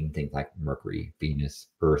became things like Mercury, Venus,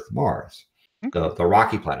 Earth, Mars, the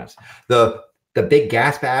rocky planets. The big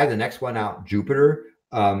gas bag, the next one out, Jupiter,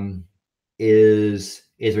 is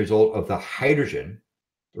a result of the hydrogen,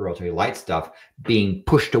 the relatively light stuff, being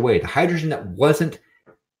pushed away. The hydrogen that wasn't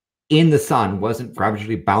in the sun, wasn't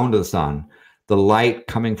gravitationally bound to the sun, the light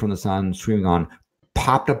coming from the sun streaming on,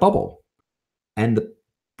 popped a bubble. And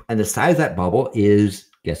the size of that bubble is,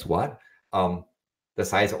 guess what? The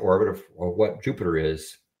size of orbit of what Jupiter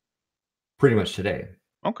is pretty much today.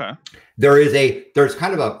 Okay. There's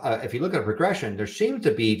kind of if you look at a progression, there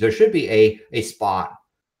should be a spot,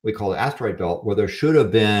 we call it asteroid belt, where there should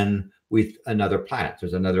have been with another planet.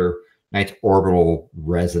 There's another nice orbital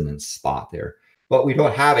resonance spot there, but we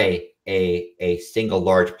don't have a single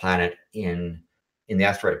large planet in the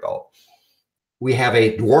asteroid belt. we have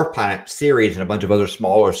a dwarf planet Ceres and a bunch of other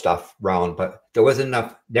smaller stuff around, but there wasn't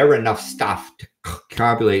enough, never enough stuff to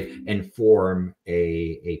copulate and form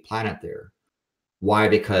a planet there. Why?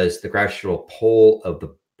 Because the gravitational pull of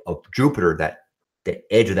Jupiter, that the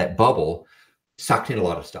edge of that bubble, sucked in a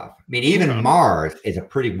lot of stuff. I mean, even Mars is a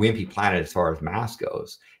pretty wimpy planet as far as mass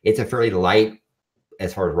goes. It's a fairly light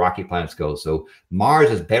as far as rocky planets go. So Mars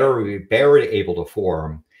is better able to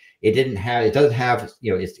form. It doesn't have,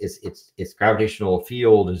 you know, its gravitational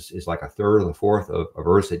field is like a third or the fourth of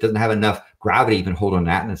Earth's. It doesn't have enough gravity to even hold an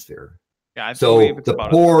atmosphere. Yeah, so the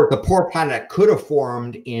poor planet that could have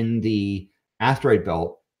formed in the asteroid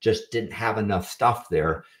belt just didn't have enough stuff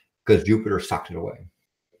there because Jupiter sucked it away.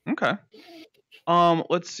 Okay.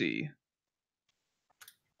 Let's see.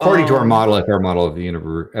 According to our model, if our model of the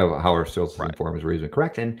universe, of how our solar system forms is reasonably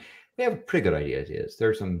correct, and we have a pretty good idea it is.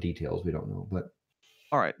 There's some details we don't know, but.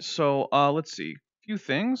 All right, so let's see. A few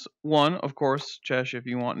things. One, of course, Chesh, if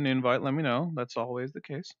you want an invite, let me know. That's always the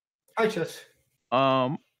case. Hi, Chesh.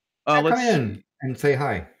 Let's come in and say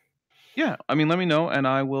hi. Yeah, I mean, let me know, and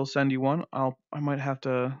I will send you one. I might have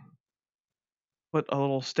to put a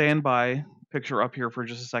little standby picture up here for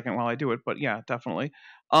just a second while I do it, but yeah, definitely.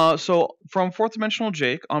 So from Fourth Dimensional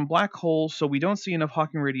Jake on black holes, so we don't see enough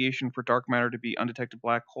Hawking radiation for dark matter to be undetected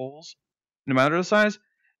black holes, no matter the size.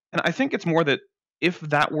 And I think it's more that if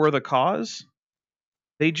that were the cause,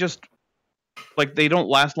 they just, like, they don't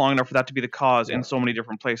last long enough for that to be the cause in so many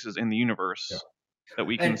different places in the universe that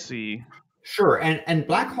we can see. Sure, and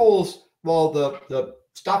black holes, well, the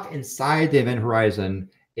stuff inside the event horizon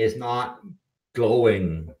is not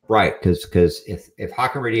glowing bright because if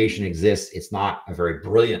Hawking radiation exists, it's not a very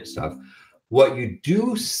brilliant stuff. What you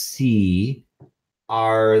do see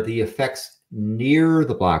are the effects near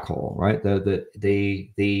the black hole, right?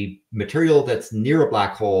 The material that's near a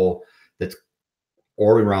black hole that's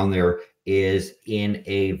orbiting around there is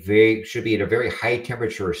should be in a very high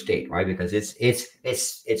temperature state, right? Because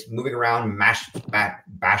it's moving around,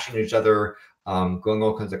 bashing each other, going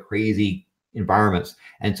all kinds of crazy environments.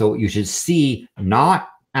 And so you should see not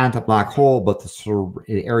at the black hole, but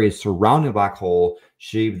the areas surrounding the black hole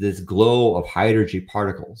should have this glow of high energy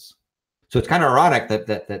particles. So it's kind of ironic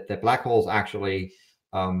that black holes actually,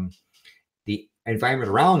 the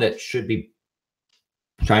environment around it should be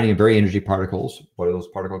shining in very energy particles. What are those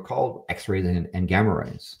particles called? X-rays and gamma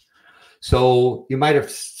rays. So you might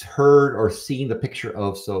have heard or seen the picture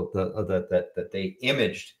of that they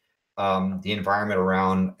imaged the environment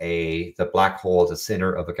around the black hole at the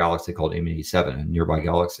center of a galaxy called M87, a nearby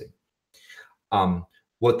galaxy.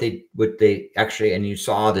 What they actually, and you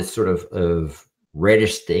saw this sort of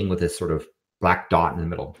reddish thing with this sort of black dot in the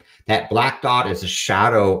middle. That black dot is a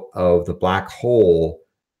shadow of the black hole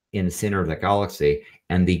in the center of the galaxy,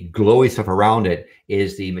 and the glowy stuff around it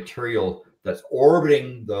is the material that's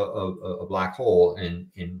orbiting a black hole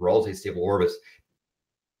in relatively stable orbits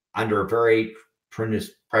under very tremendous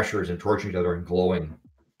pressures and torching each other and glowing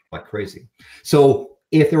like crazy. So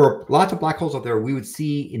if there were lots of black holes out there, we would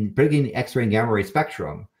see in particularly in the X-ray and gamma ray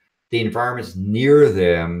spectrum, the environments near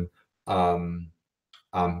them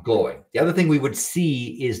glowing. The other thing we would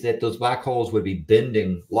see is that those black holes would be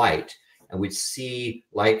bending light, and we'd see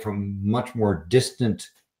light from much more distant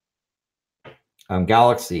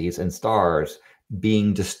galaxies and stars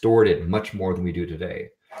being distorted much more than we do today.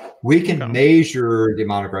 We can measure the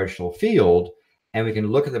amount of gravitational field, and we can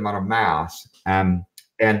look at the amount of mass. And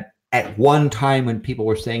at one time when people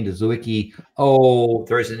were saying to Zwicky, oh,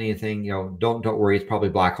 there isn't anything, you know, don't worry, it's probably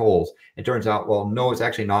black holes. It turns out, well, no, it's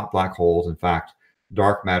actually not black holes. In fact,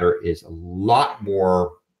 dark matter is has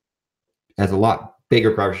a lot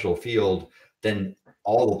bigger gravitational field than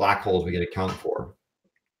all the black holes we can account for.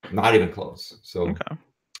 Not even close. So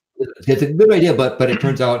it's a good idea, but it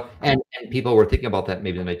turns out, and people were thinking about that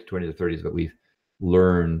maybe in the 1920s or 30s, but we've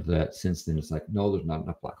learned that since then it's like, no, there's not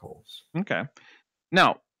enough black holes. Okay.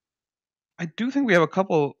 Now, I do think we have a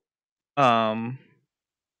couple, what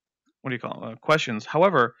do you call it, questions.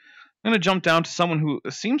 However, I'm going to jump down to someone who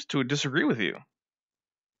seems to disagree with you.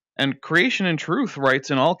 And Creation and Truth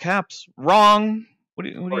writes in all caps, wrong. What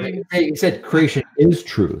do you? You said creation is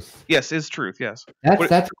truth. Yes, is truth. Yes.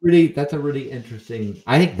 That's a really interesting.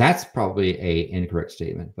 I think that's probably a incorrect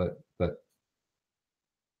statement, but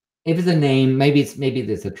if it's a name, maybe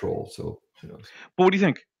it's a troll. So who knows? But what do you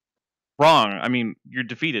think? Wrong. I mean, you're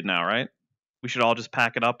defeated now, right? We should all just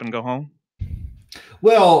pack it up and go home.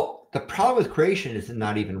 Well, the problem with creation is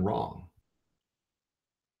not even wrong.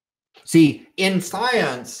 See, in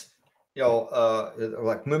science, you know,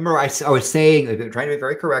 like remember I was saying, trying to be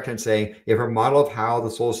very correct and saying, if our model of how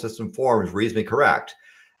the solar system forms is reasonably correct,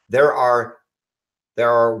 the there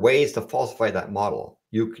are ways to falsify that model.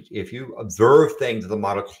 If you observe things that the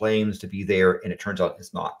model claims to be there and it turns out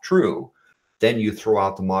it's not true, then you throw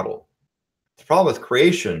out the model. The problem with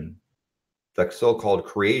creation, the so-called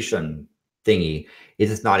creation thingy,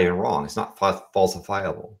 is it's not even wrong. It's not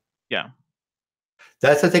falsifiable. Yeah.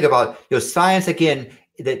 That's the thing about science. Again,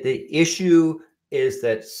 that the issue is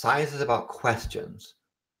that science is about questions.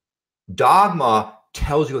 Dogma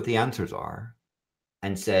tells you what the answers are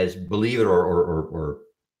and says believe it or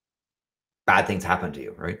bad things happen to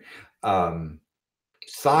you, right?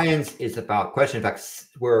 Science is about question. In fact,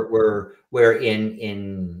 where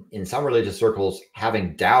in some religious circles,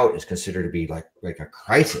 having doubt is considered to be like a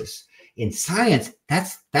crisis. In science,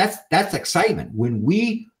 that's excitement. When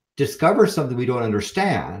we discover something we don't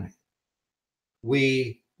understand,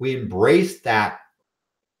 we embrace that.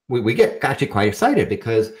 We get actually quite excited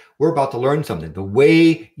because we're about to learn something. The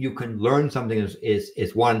way you can learn something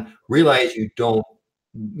is one, realize you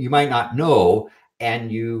might not know,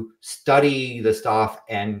 and you study the stuff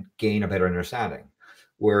and gain a better understanding.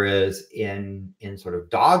 Whereas in sort of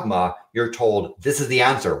dogma, you're told this is the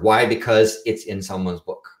answer. Why? Because it's in someone's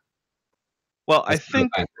book. Well, I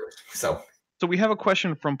think so. So we have a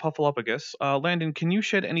question from Puffalopagus. Landon, can you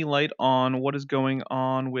shed any light on what is going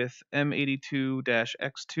on with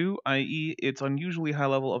M82-X2, i.e., its unusually high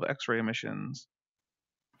level of X-ray emissions?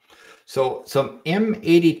 So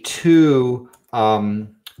M82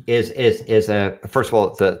 is a, first of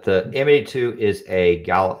all, the M82 is a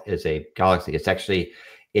galaxy.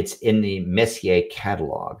 It's in the Messier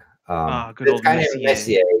catalog. Good old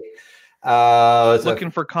Messier.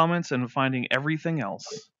 Looking for comments and finding everything else.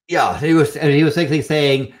 Yeah, he was basically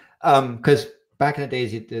saying, because back in the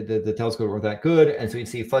days, the telescope weren't that good, and so you'd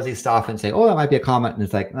see fuzzy stuff and say, oh, that might be a comet, and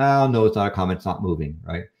it's like, oh, no, it's not a comet, it's not moving,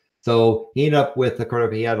 right? So he ended up with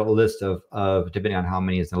he had a list of depending on how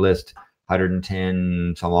many is in the list,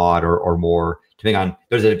 110 some odd or more, depending on,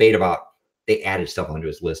 there's a debate about, they added stuff onto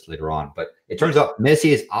his list later on, but it turns out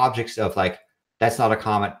Messier's objects of like, that's not a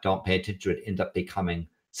comet, don't pay attention to it, end up becoming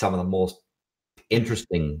some of the most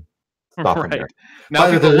interesting stuff in there.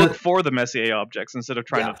 Now people look for the Messier objects instead of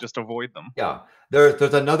trying to just avoid them. Yeah.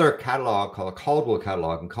 There's another catalog called a Caldwell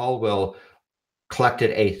catalog, and Caldwell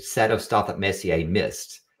collected a set of stuff that Messier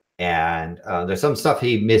missed. And there's some stuff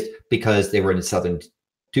he missed because they were in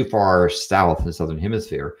too far south in the southern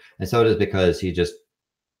hemisphere. And so it is because he didn't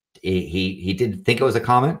think it was a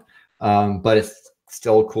comet, but it's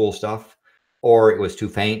still cool stuff. Or it was too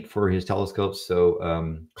faint for his telescopes. So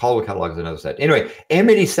Caldwell catalog is another set. Anyway,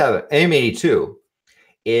 M82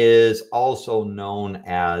 is also known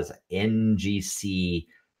as NGC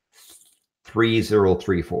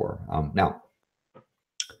 3034. Now,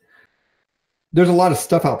 there's a lot of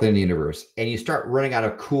stuff out there in the universe, and you start running out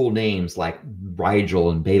of cool names like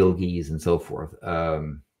Rigel and Betelgeuse and so forth.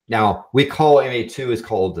 Now, we call M82 is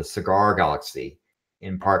called the cigar galaxy,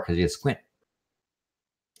 in part because you squint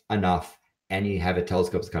enough and you have a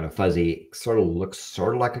telescope that's kind of fuzzy, looks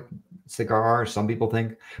sort of like a cigar, some people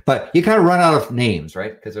think, but you kind of run out of names,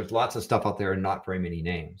 right? Because there's lots of stuff out there and not very many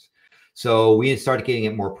names. So we started getting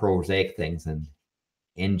at more prosaic things, and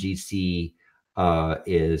NGC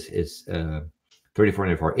is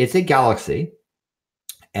 3494. It's a galaxy,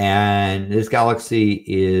 and this galaxy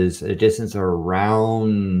is a distance of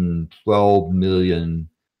around 12 million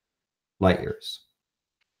light years.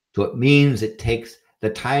 So it means it takes the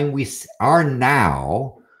time we are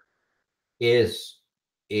now is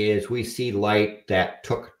we see light that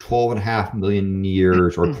took 12.5 million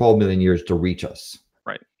years or 12 million years to reach us.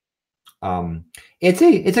 Right.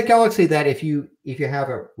 It's a galaxy that if you have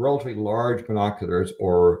a relatively large binoculars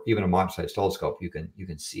or even a moderate-sized telescope, you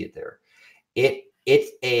can see it there.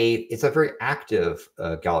 It's a very active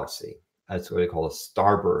galaxy. That's what we call a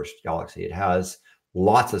starburst galaxy. It has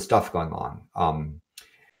lots of stuff going on.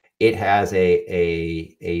 It has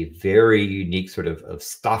a very unique sort of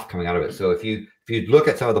stuff coming out of it. So if you look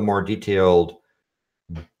at some of the more detailed,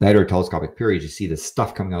 better telescopic periods, you see the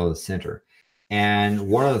stuff coming out of the center. And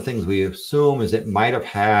one of the things we assume is it might have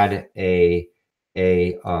had a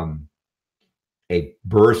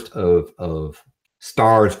burst of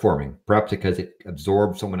stars forming, perhaps because it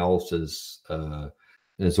absorbed someone else's,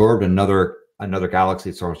 absorbed another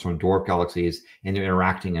galaxy, some dwarf galaxies, and they're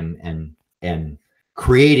interacting and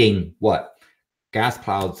creating what? Gas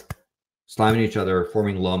clouds slamming each other,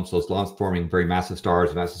 forming lumps, those lumps forming very massive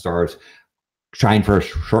stars shine for a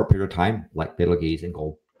short period of time, like Betelgeuse, and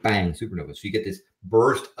go bang, supernova. So you get this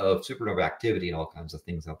burst of supernova activity and all kinds of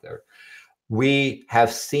things out there. We have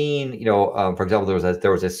seen, for example,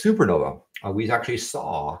 there was a supernova. We actually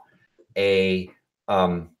saw a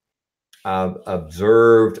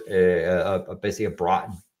observed basically a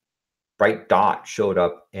bright dot showed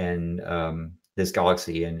up in this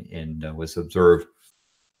galaxy and was observed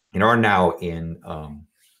in our now in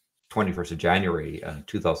 21st of January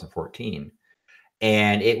 2014.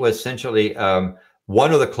 And it was essentially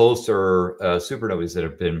one of the closer supernovas that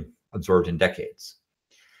have been observed in decades.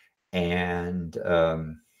 And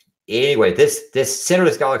anyway, this center of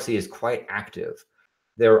this galaxy is quite active.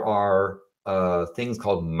 There are things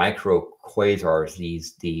called microquasars,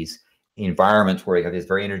 these environments where you have this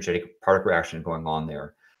very energetic particle reaction going on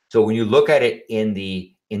there. So when you look at it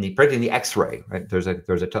particularly in the X-ray, right? There's a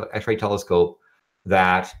X-ray telescope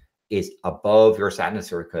that is above Earth's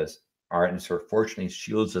atmosphere, because our atmosphere fortunately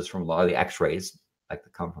shields us from a lot of the X-rays like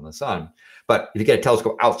that come from the sun. But if you get a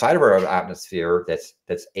telescope outside of our atmosphere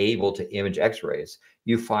that's able to image X-rays,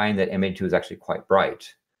 you find that M82 is actually quite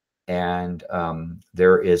bright. And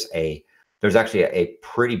there's actually a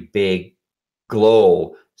pretty big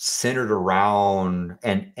glow centered around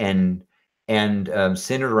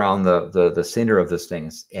centered around the center of this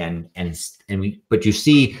thing. But you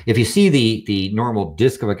see, if you see the normal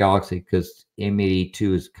disk of a galaxy, because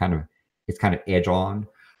M82 is kind of edge on.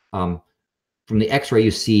 From the X-ray,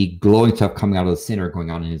 you see glowing stuff coming out of the center, going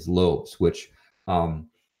on in its lobes, which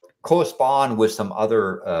correspond with some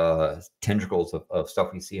other tendrils of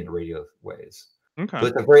stuff we see in the radio waves. Okay. So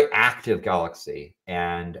it's a very active galaxy,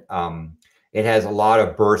 and it has a lot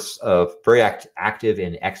of bursts of very active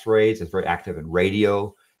in X-rays. It's very active in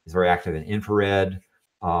radio. It's very active in infrared.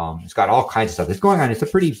 It's got all kinds of stuff that's going on.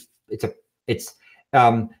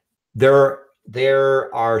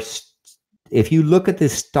 There are, if you look at the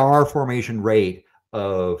star formation rate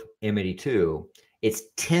of M82, it's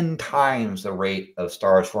 10 times the rate of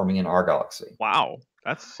stars forming in our galaxy. Wow,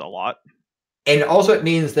 that's a lot. And also it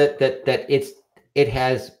means that it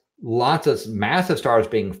has lots of massive stars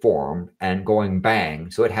being formed and going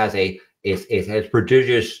bang. So it has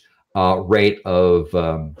prodigious rate of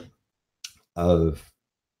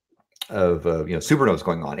supernovas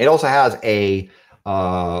going on. It also has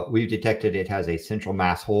we've detected it has a central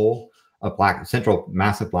mass hole, central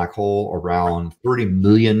massive black hole around 30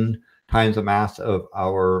 million times the mass of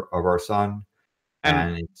our sun.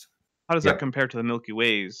 And how does that compare to the Milky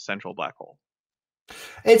Way's central black hole?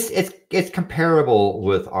 It's comparable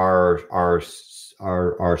with our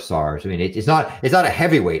stars. I mean, it's not a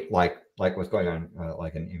heavyweight like what's going on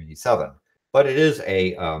like in M87, but it is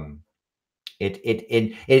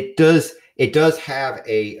it does have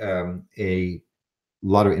a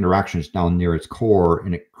lot of interactions down near its core,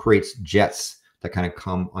 and it creates jets that kind of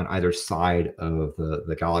come on either side of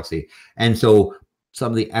the galaxy. And so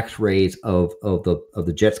some of the X-rays of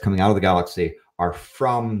the jets coming out of the galaxy are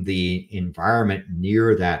from the environment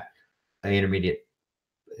near that intermediate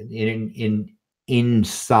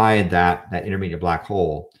inside that intermediate black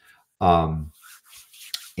hole. So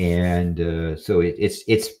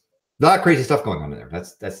it's a lot of crazy stuff going on in there.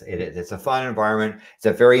 That's it. It's a fun environment. It's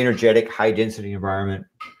a very energetic, high density environment.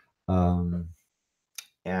 And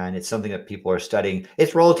it's something that people are studying.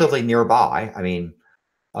 It's relatively nearby. I mean,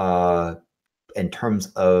 in terms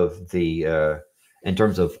of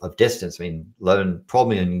distance, I mean, 12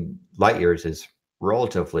 million light years is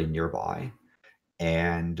relatively nearby,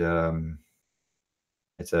 and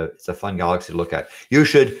it's a fun galaxy to look at. You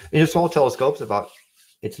should, in a small telescopes,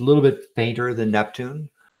 it's a little bit fainter than Neptune,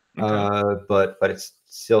 okay. but it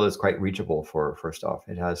still is quite reachable for stuff.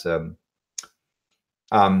 It has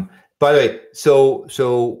by the way,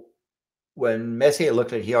 so when Messier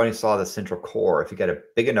looked at it, he only saw the central core. If you get a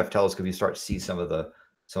big enough telescope, you start to see some of the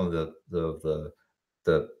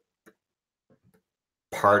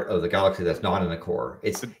part of the galaxy that's not in the core.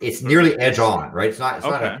 It's nearly edge on, right? It's not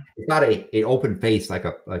a open face like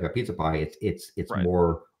a pizza pie. It's right.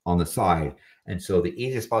 More on the side. And so the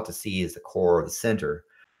easiest spot to see is the core or the center.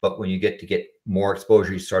 But when you get more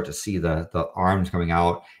exposure, you start to see the arms coming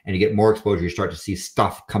out, and you get more exposure, you start to see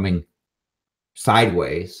stuff coming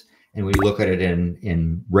sideways. And when you look at it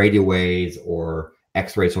in radio waves or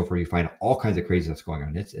X-rays, so forth, you find all kinds of crazy stuff going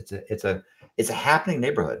on. It's a happening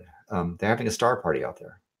neighborhood. They're having a star party out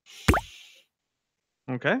there.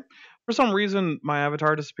 Okay. For some reason, my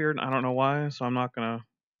avatar disappeared. I don't know why, so I'm not gonna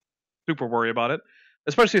super worry about it.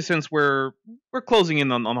 Especially since we're closing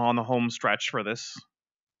in on the home stretch for this.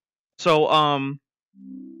 So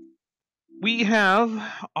we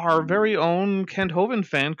have our very own Kent Hovind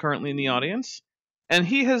fan currently in the audience. And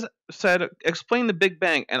he has said, explain the Big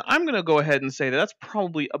Bang. And I'm going to go ahead and say that that's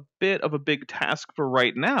probably a bit of a big task for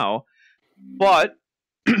right now. But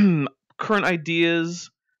current ideas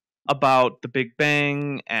about the Big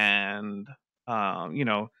Bang and,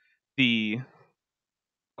 the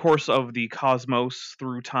course of the cosmos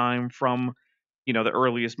through time from, the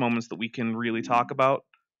earliest moments that we can really talk about.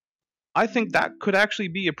 I think that could actually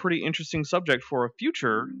be a pretty interesting subject for a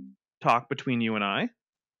future talk between you and I.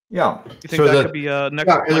 Yeah. You think that could be next?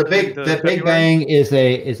 Yeah, Like the Big Bang is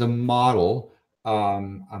a model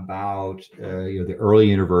about the early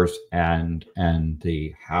universe and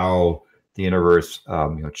the how the universe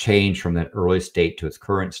changed from that early state to its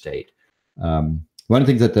current state. One of the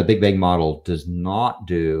things that the Big Bang model does not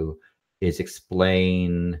do is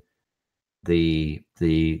explain the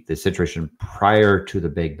situation prior to the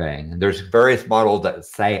Big Bang. And there's various models that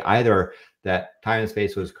say either that time and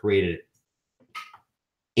space was created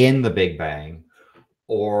in the Big Bang,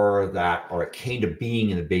 or it came to being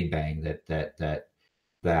in the Big Bang. That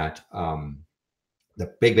the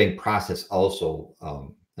Big Bang process also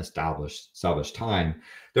established time.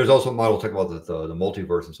 There's also models talking about the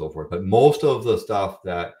multiverse and so forth. But most of the stuff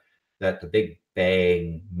that the Big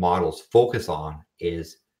Bang models focus on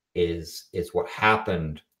is what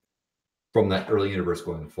happened from that early universe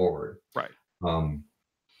going forward. Right.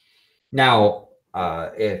 Now,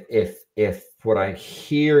 if what I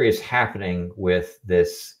hear is happening with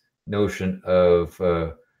this notion of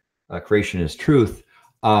creation is truth,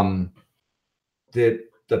 the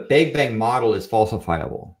Big Bang model is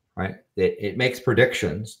falsifiable, right? It makes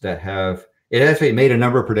predictions it actually made a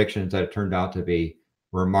number of predictions that turned out to be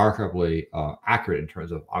remarkably accurate in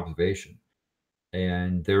terms of observation.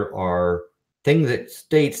 And there are things that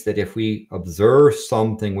states that if we observe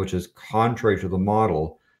something which is contrary to the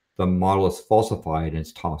model is falsified and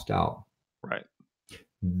it's tossed out. Right.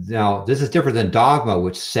 Now, this is different than dogma,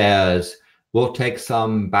 which says we'll take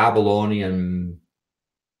some Babylonian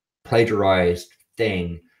plagiarized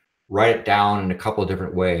thing, write it down in a couple of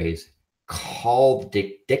different ways,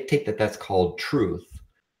 dictate that that's called truth,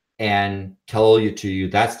 and tell you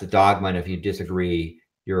that's the dogma, and if you disagree,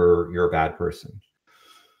 you're a bad person.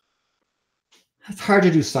 It's hard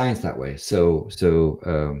to do science that way. So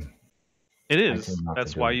it is.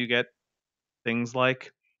 That's why you get things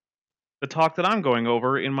like the talk that I'm going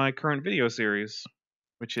over in my current video series,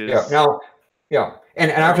 which is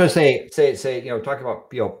and I have to say talking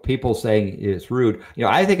about people saying it's rude.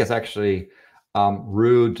 I think it's actually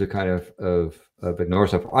rude to kind of ignore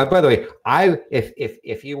stuff. By the way,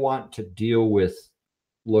 if you want to deal with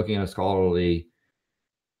looking at a scholarly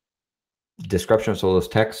description of some of those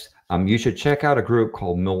texts, you should check out a group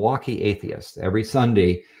called Milwaukee Atheists. Every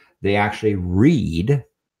Sunday, they actually read.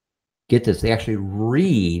 Get this, they actually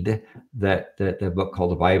read the book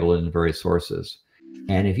called the Bible in various sources.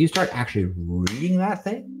 And if you start actually reading that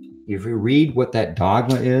thing, if you read what that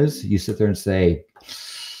dogma is, you sit there and say,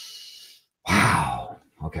 wow,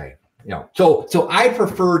 okay. So I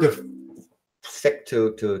prefer to stick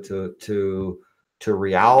to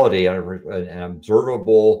reality and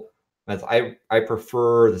observable. I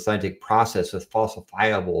prefer the scientific process with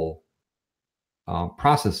falsifiable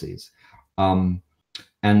processes.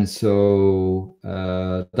 And so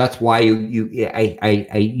that's why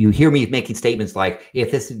you hear me making statements like,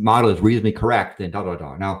 if this model is reasonably correct, then da da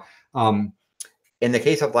da. Now, in the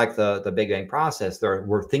case of like the Big Bang process, there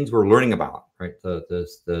were things we're learning about, right?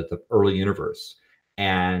 The early universe,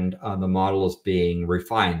 and the model is being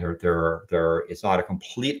refined. It's not a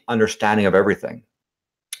complete understanding of everything.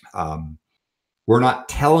 We're not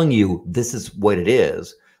telling you this is what it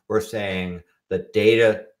is. We're saying the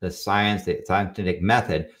data, the science, the scientific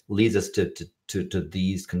method leads us to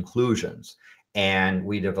these conclusions, and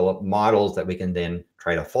we develop models that we can then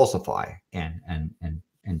try to falsify and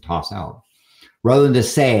toss out, rather than to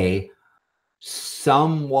say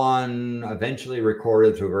someone eventually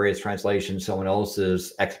recorded through various translations someone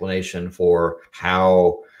else's explanation for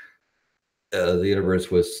how the universe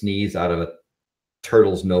was sneezed out of a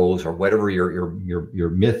turtle's nose, or whatever your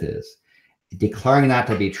myth is. Declaring that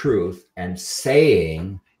to be truth and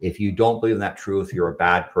saying, if you don't believe in that truth, you're a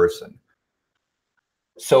bad person.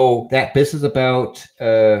 So that this is about,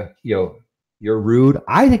 you're rude.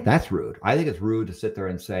 I think that's rude. I think it's rude to sit there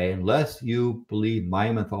and say, unless you believe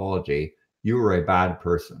my mythology, you are a bad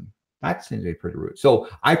person. That seems to be pretty rude. So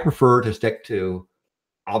I prefer to stick to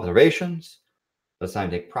observations, the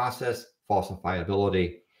scientific process,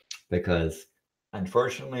 falsifiability, because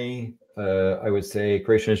unfortunately, I would say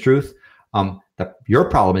creation is truth. Your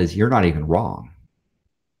problem is you're not even wrong.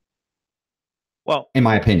 Well, in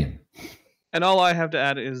my opinion. And all I have to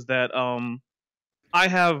add is that I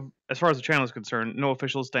have, as far as the channel is concerned, no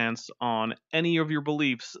official stance on any of your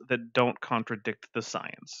beliefs that don't contradict the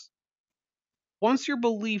science. Once your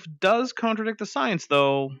belief does contradict the science,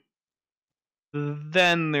 though,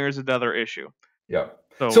 then there's another issue. Yeah.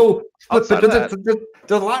 So, outside of that,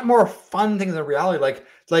 there's a lot more fun things in reality.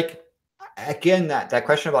 Like again, that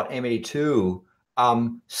question about M82.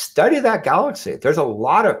 Study that galaxy. There's a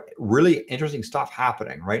lot of really interesting stuff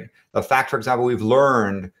happening, right? The fact, for example, we've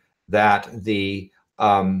learned that the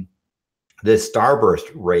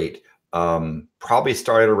starburst rate probably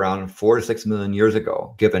started around 4 to 6 million years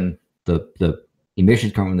ago, given the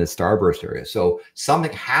emissions coming from the starburst area. So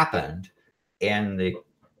something happened in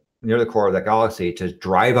near the core of that galaxy to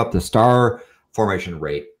drive up the star formation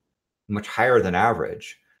rate much higher than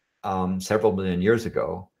average several million years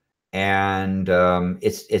ago. And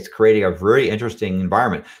it's creating a very interesting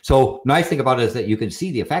environment. So nice thing about it is that you can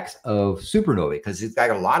see the effects of supernovae because it's got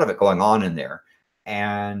a lot of it going on in there.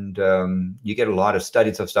 And you get a lot of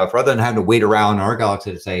studies of stuff rather than having to wait around in our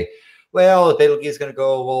galaxy to say, well, if Betelgeuse is going to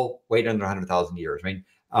go, we'll wait another 100,000 years. I mean,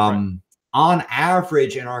 on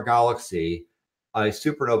average in our galaxy, a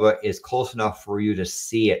supernova is close enough for you to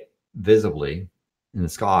see it visibly in the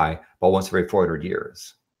sky about once every 400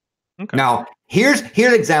 years. Okay. Now, here's an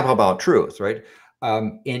example about truth, right?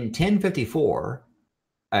 In 1054,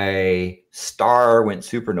 a star went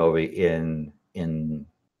supernovae and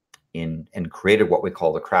created what we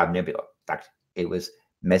call the Crab Nebula. In fact, it was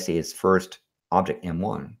Messier's first object,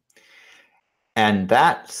 M1. And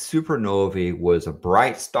that supernovae was a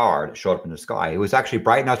bright star that showed up in the sky. It was actually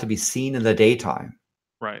bright enough to be seen in the daytime.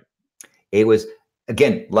 Right. It was,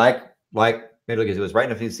 again, like Betelgeuse, it was bright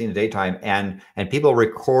enough to be seen in the daytime, and people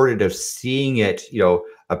recorded of seeing it,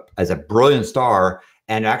 as a brilliant star.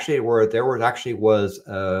 And actually, there was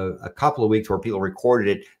a couple of weeks where people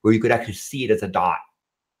recorded it where you could actually see it as a dot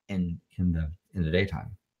in the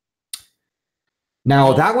daytime.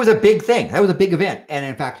 Now, that was a big thing. That was a big event. And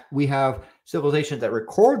in fact, we have civilizations that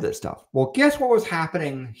record this stuff. Well, guess what was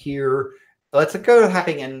happening here? Let's go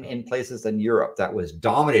happening in places in Europe that was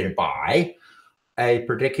dominated by a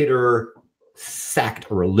particular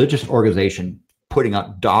sect or religious organization putting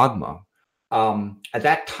up dogma. At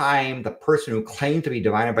that time, the person who claimed to be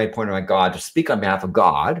divine by appointed by God to speak on behalf of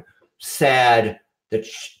God said that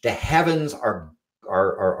the heavens are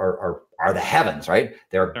the heavens, right?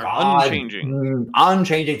 They're God,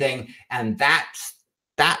 unchanging thing, and that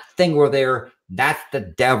thing were there. That's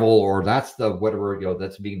the devil, or that's the whatever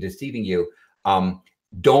that's being deceiving you.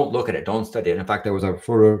 Don't look at it. Don't study it. In fact, there was a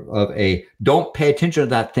sort of a don't pay attention to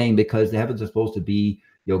that thing because the heavens are supposed to be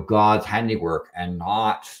God's handiwork and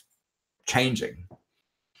not changing.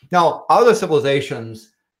 Now, other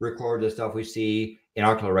civilizations record this stuff. We see in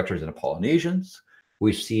archaeological records in the Polynesians.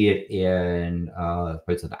 We see it in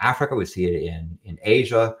places in Africa. We see it in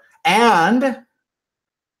Asia. And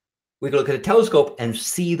we can look at a telescope and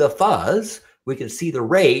see the fuzz. We can see the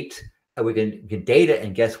rate, and we can date it.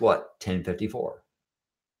 And guess what? 1054.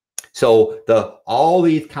 So all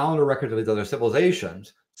these calendar records of these other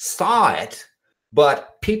civilizations saw it,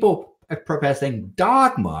 but people professing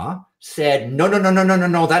dogma said, no,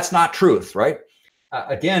 that's not truth, right?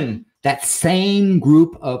 Again, that same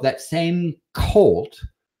group of that same cult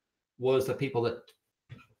was the people that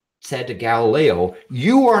said to Galileo,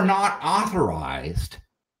 you are not authorized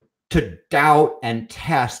to doubt and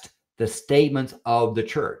test the statements of the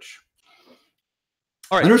church.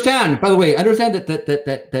 All right. Understand, by the way, understand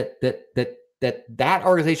that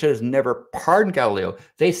organization has never pardoned Galileo.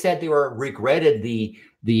 They said they regretted the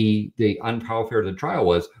unpower the trial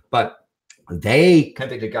was, but they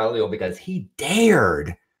convicted Galileo because he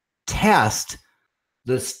dared test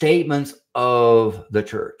the statements of the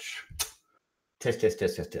church.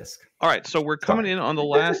 Tisk. All right, so we're coming in on the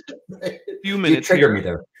last few minutes. You triggered me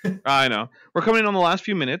there. I know. We're coming in on the last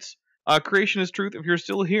few minutes. Creation is Truth. If you're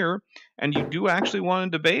still here and you do actually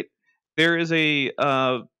want to debate, there is a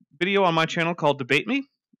video on my channel called Debate Me.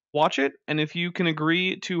 Watch it, and if you can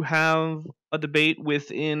agree to have a debate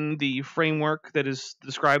within the framework that is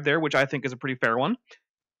described there, which I think is a pretty fair one,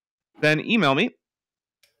 then email me.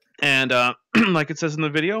 And like it says in the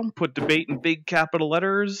video, put debate in big capital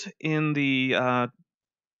letters in the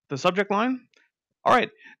subject line. All right,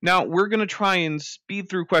 now we're going to try and speed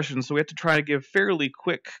through questions, so we have to try to give fairly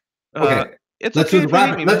quick. Okay, let's do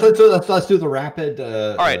the rapid.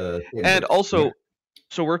 All right, and also,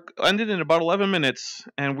 so we're ended in about 11 minutes,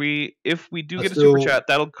 and if we do get a super chat,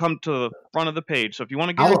 that'll come to the front of the page. So if you want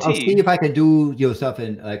to guarantee, I'll see if I can do stuff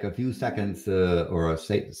in like a few seconds or a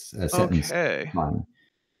sentence. Okay.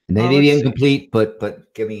 Maybe incomplete,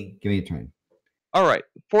 but give me a turn. All right,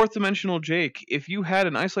 fourth dimensional Jake. If you had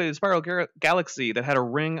an isolated spiral galaxy that had a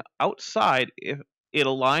ring outside, if it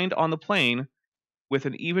aligned on the plane with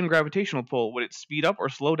an even gravitational pull, would it speed up or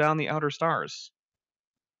slow down the outer stars?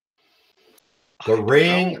 The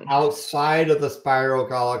ring outside of the spiral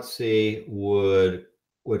galaxy would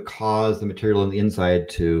would cause the material on the inside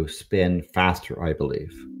to spin faster, I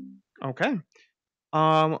believe. Okay.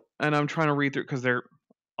 And I'm trying to read through because there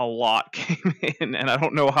a lot came in, and I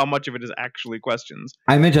don't know how much of it is actually questions.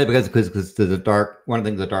 I mentioned it because the dark, one of the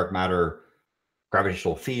things, the dark matter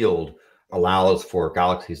gravitational field allows for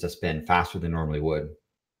galaxies to spin faster than normally would.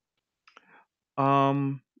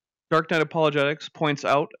 Dark Knight Apologetics points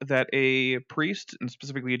out that a priest, and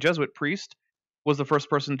specifically a Jesuit priest, was the first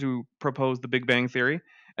person to propose the Big Bang theory,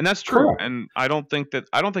 and that's true. Correct. And I don't think that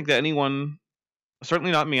anyone,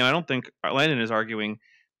 certainly not me, and I don't think Landon is arguing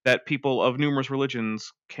that people of numerous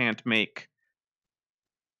religions can't make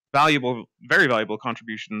valuable, very valuable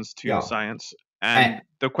contributions to science. And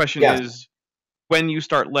the question is, when you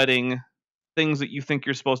start letting things that you think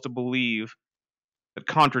you're supposed to believe that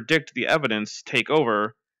contradict the evidence take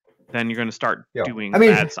over, then you're going to start doing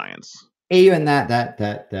bad science. Even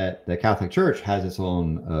the Catholic Church has its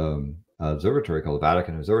own observatory called the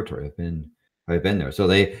Vatican Observatory. I've been there. So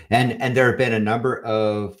they and there have been a number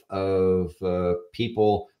of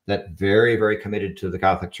people that very committed to the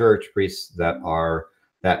Catholic Church, priests that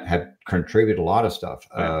have contributed a lot of stuff.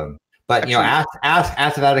 But actually,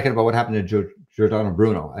 ask the Vatican about what happened to Giordano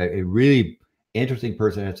Bruno, a really interesting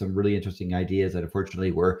person, had some really interesting ideas that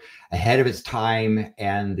unfortunately were ahead of its time,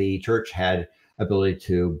 and the church had ability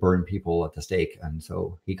to burn people at the stake, and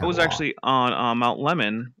so he was actually on Mount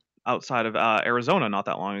Lemmon outside of Arizona not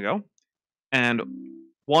that long ago, and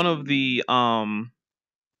one of the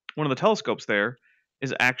telescopes there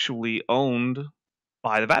is actually owned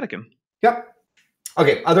by the Vatican. Yep.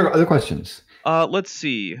 Okay. Other questions. Let's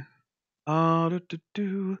see. I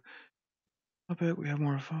bet we have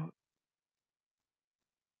more about.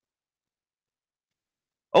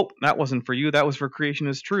 Oh, that wasn't for you. That was for Creation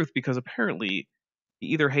is Truth, because apparently he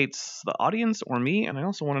either hates the audience or me, and I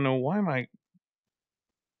also want to know why my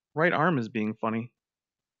right arm is being funny.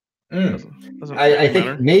 Doesn't I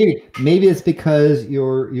think maybe it's because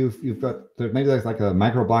you've got there's like a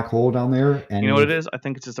micro black hole down there, and you know what it is? I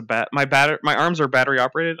think it's just my arms are battery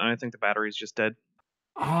operated, and I think the battery's just dead.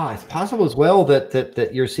 It's possible as well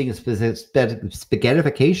that you're seeing a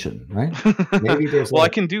spaghettification, right? Maybe there's well, I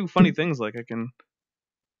can do funny things, like I can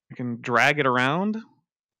drag it around,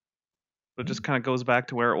 but it just kind of goes back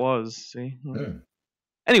to where it was. See?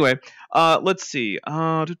 Anyway, let's see.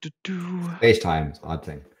 FaceTime is an odd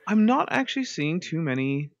thing. I'm not actually seeing too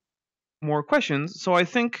many more questions, so I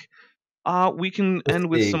think we can end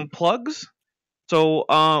with some plugs. So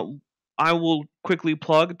I will quickly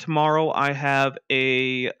plug. Tomorrow I have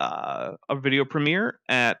a video premiere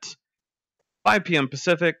at 5 p.m.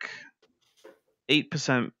 Pacific, 8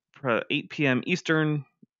 p.m. Eastern.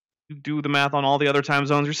 Do the math on all the other time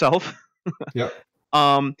zones yourself. Yep.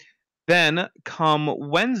 Then come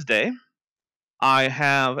Wednesday, I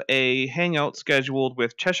have a hangout scheduled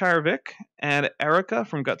with Cheshire Vic and Erica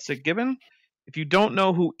from Gutsick Gibbon. If you don't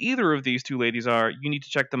know who either of these two ladies are, you need to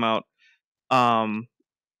check them out.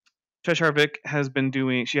 Cheshire Vic has been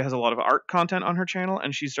she has a lot of art content on her channel,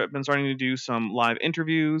 and she's been starting to do some live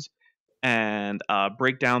interviews and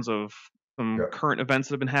breakdowns of some current events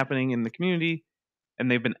that have been happening in the community, and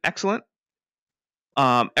they've been excellent.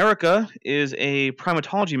 Erica is a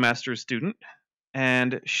primatology master's student,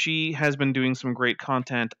 and she has been doing some great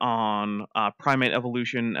content on primate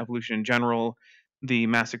evolution in general, the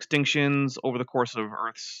mass extinctions over the course of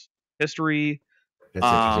Earth's history.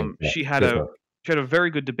 That's interesting. She had a very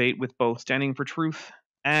good debate with both Standing for Truth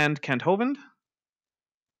and Kent Hovind,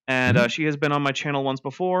 and she has been on my channel once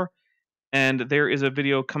before, and there is a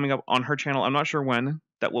video coming up on her channel, I'm not sure when,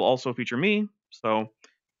 that will also feature me. So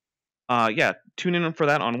tune in for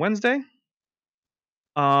that on Wednesday.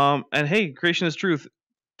 And hey, Creation is Truth,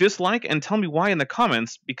 dislike and tell me why in the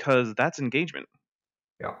comments, because that's engagement.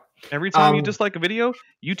 Yeah. Every time you dislike a video,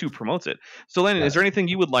 YouTube promotes it. So Landon, is there anything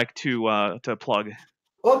you would like to plug?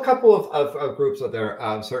 Well, a couple of groups out there.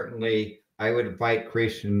 Certainly, I would invite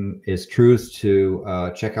Creation is Truth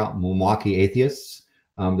to check out Milwaukee Atheists.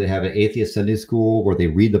 They have an atheist Sunday school where they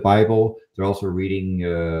read the Bible. They're also reading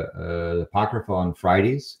the Apocrypha on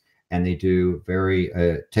Fridays, and they do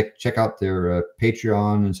check out their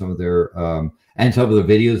Patreon and some of their and some of the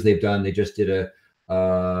videos they've done. They just did a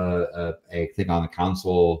thing on the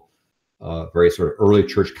council, very sort of early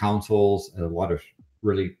church councils, a lot of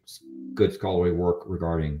really good scholarly work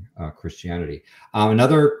regarding Christianity.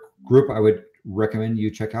 Another group I would recommend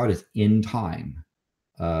you check out is In Time.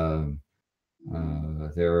 There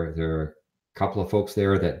are a couple of folks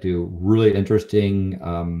there that do really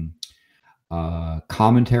interesting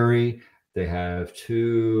commentary. They have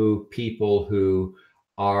two people who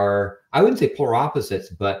are, I wouldn't say polar opposites,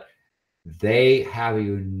 but they have a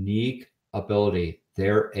unique ability.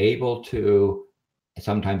 they're able to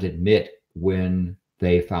sometimes admit when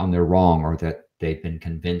they found they're wrong or that they've been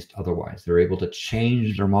convinced otherwise. They're able to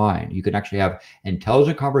change their mind. You can actually have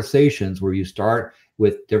intelligent conversations where you start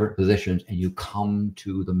with different positions and you come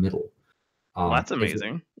to the middle. Well, that's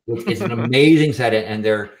amazing. It's an amazing setting, and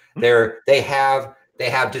they have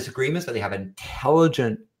disagreements, but they have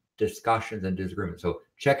intelligent discussions and disagreements. So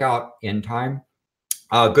check out In Time.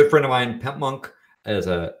 A good friend of mine, Pimp Monk, is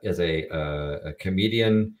a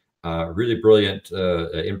comedian, really brilliant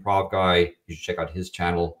improv guy. You should check out his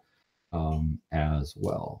channel as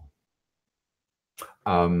well.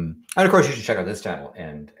 And of course, you should check out this channel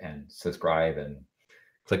and subscribe and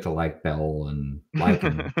click the like bell and like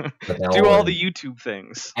and the bell. Do all the YouTube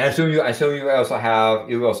things. And I assume you also have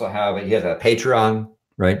he has a Patreon,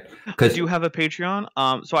 right? I do have a Patreon.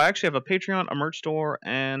 So I actually have a Patreon, a merch store,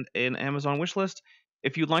 and an Amazon wish list.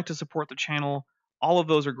 If you'd like to support the channel, all of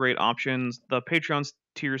those are great options. The Patreon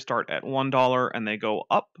tiers start at $1 and they go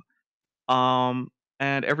up. And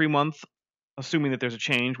every month, assuming that there's a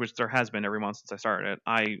change, which there has been every month since I started it,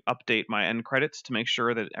 I update my end credits to make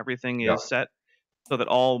sure that everything is set so that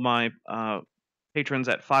all my patrons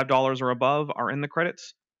at $5 or above are in the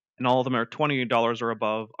credits, and all of them are $20 or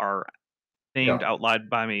above are named out loud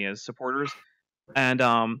by me as supporters. And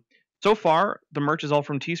so far, the merch is all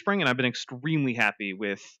from Teespring, and I've been extremely happy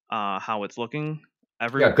with how it's looking.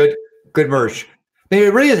 Good merch. I mean,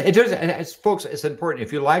 it really is. Folks, it's important.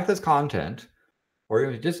 If you like this content, or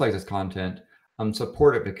if you dislike this content,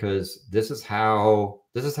 support it, because this is how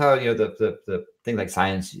the thing like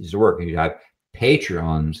science used to work. You have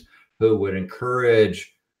Patreons who would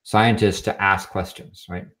encourage scientists to ask questions,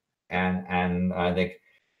 right? And I think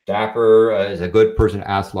Dapper is a good person to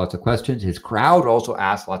ask lots of questions. His crowd also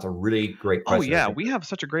asks lots of really great questions. Oh yeah, we have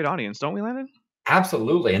such a great audience, don't we, Landon?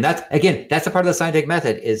 Absolutely, and that's a part of the scientific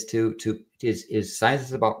method is science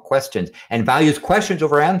is about questions and values questions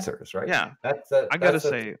over answers, right? Yeah, I gotta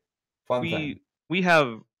say, we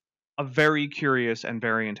have a very curious and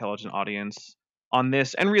very intelligent audience on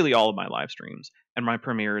this, and really all of my live streams and my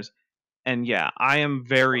premieres. And yeah, I am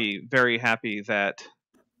very, very happy that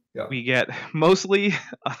we get mostly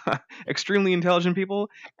extremely intelligent people,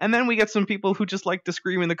 and then we get some people who just like to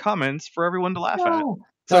scream in the comments for everyone to laugh at.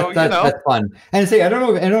 So that's fun. And say I don't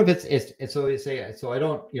know if it's so you say so I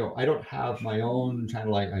don't have my own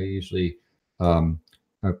channel. I usually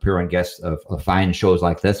appear on guests of fine shows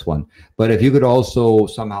like this one. But if you could also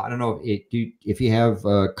somehow, I don't know if you have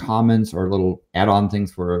comments or little add-on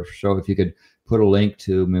things for a show, if you could put a link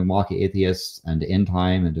to Milwaukee Atheists and to In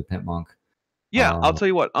Time and to Pimp Monk. Yeah, I'll tell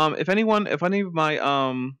you what. If any of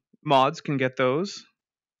my mods can get those,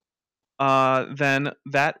 then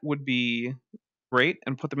that would be great,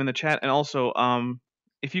 and put them in the chat. And also,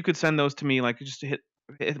 if you could send those to me, like just hit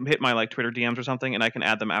my like Twitter DMs or something, and I can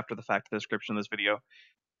add them after the fact to the description of this video.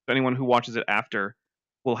 So anyone who watches it after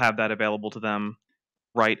will have that available to them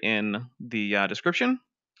right in the description.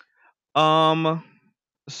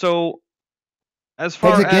 So as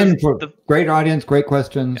far thanks again as for the great audience, great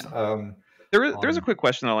questions. Yeah. There's a quick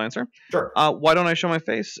question I'll answer. Sure. Why don't I show my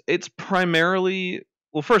face? It's primarily,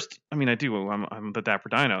 well, first, I mean, I do. I'm the Dapper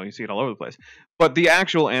Dino. You see it all over the place. But the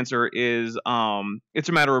actual answer is, it's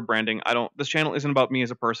a matter of branding. This channel isn't about me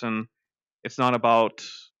as a person. It's not about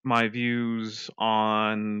my views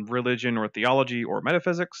on religion or theology or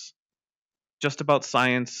metaphysics. Just about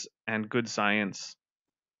science and good science.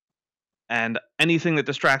 And anything that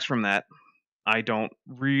distracts from that, I don't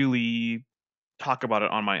really talk about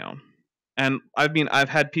it on my own. And I've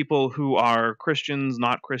had people who are Christians,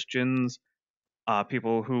 not Christians,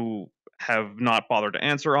 people who have not bothered to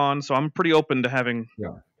answer on. So I'm pretty open to having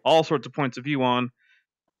all sorts of points of view on.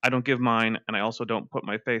 I don't give mine, and I also don't put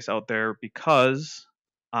my face out there because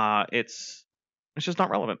it's just not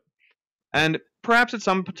relevant. And perhaps at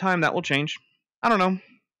some time that will change. I don't know.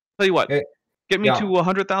 Tell you what, get me to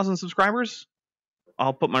 100,000 subscribers.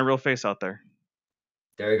 I'll put my real face out there.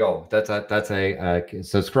 There you go. That's a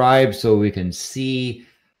subscribe so we can see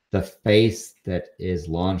the face that is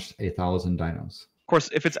launched 1,000 dinos. Of course,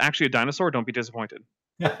 if it's actually a dinosaur, don't be disappointed.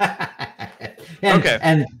 Okay.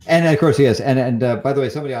 And of course, yes. And by the way,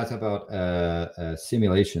 somebody asked about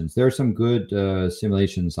simulations. There's some good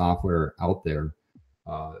simulation software out there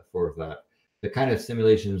for that. The kind of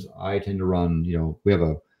simulations I tend to run, we have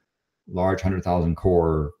a large 100,000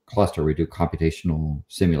 core cluster. We do computational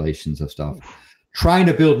simulations of stuff. Trying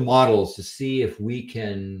to build models to see if we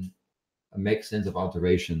can make sense of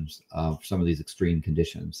observations of some of these extreme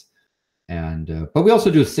conditions. And but we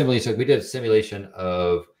also do simulation. We did a simulation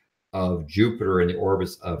of Jupiter in the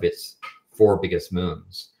orbits of its 4 biggest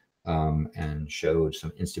moons. and showed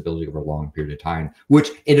some instability over a long period of time, which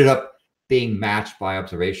ended up being matched by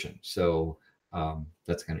observation. So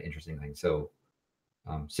that's kind of interesting thing. So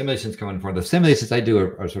simulations come in for the simulations I do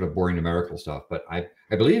are sort of boring numerical stuff, but I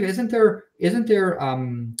believe isn't there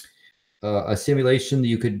a simulation that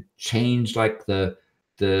you could change like the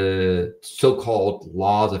so-called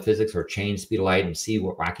laws of physics or change speed of light and see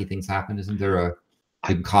what wacky things happen? Isn't there a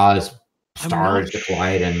you can cause stars to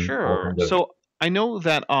collide and sure. So I know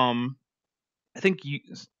that I think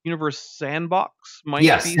Universe Sandbox might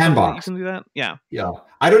yes, be Sandbox. something that you can do that. Yeah. Yeah.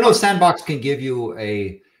 I don't know if Sandbox can give you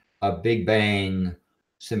a Big Bang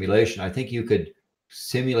simulation. I think you could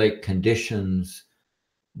simulate conditions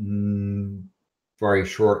very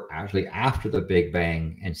short actually after the Big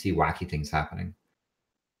Bang and see wacky things happening.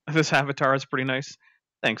 This avatar is pretty nice.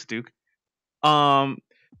 Thanks, Duke.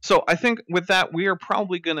 So I think with that, we are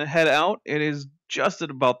probably going to head out. It is just at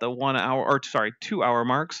about the 2 hour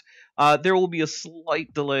marks. There will be a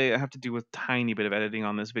slight delay. I have to do a tiny bit of editing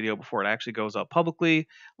on this video before it actually goes up publicly.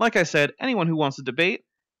 Like I said, anyone who wants to debate,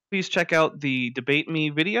 please check out the Debate Me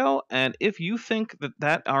video. And if you think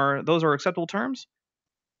that those are acceptable terms,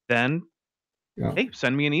 then hey,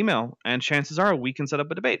 send me an email, and chances are we can set up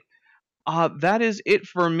a debate. That is it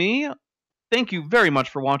for me. Thank you very much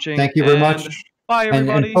for watching. Thank you very much. Bye,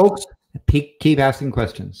 everybody. And folks, keep asking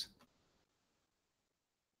questions.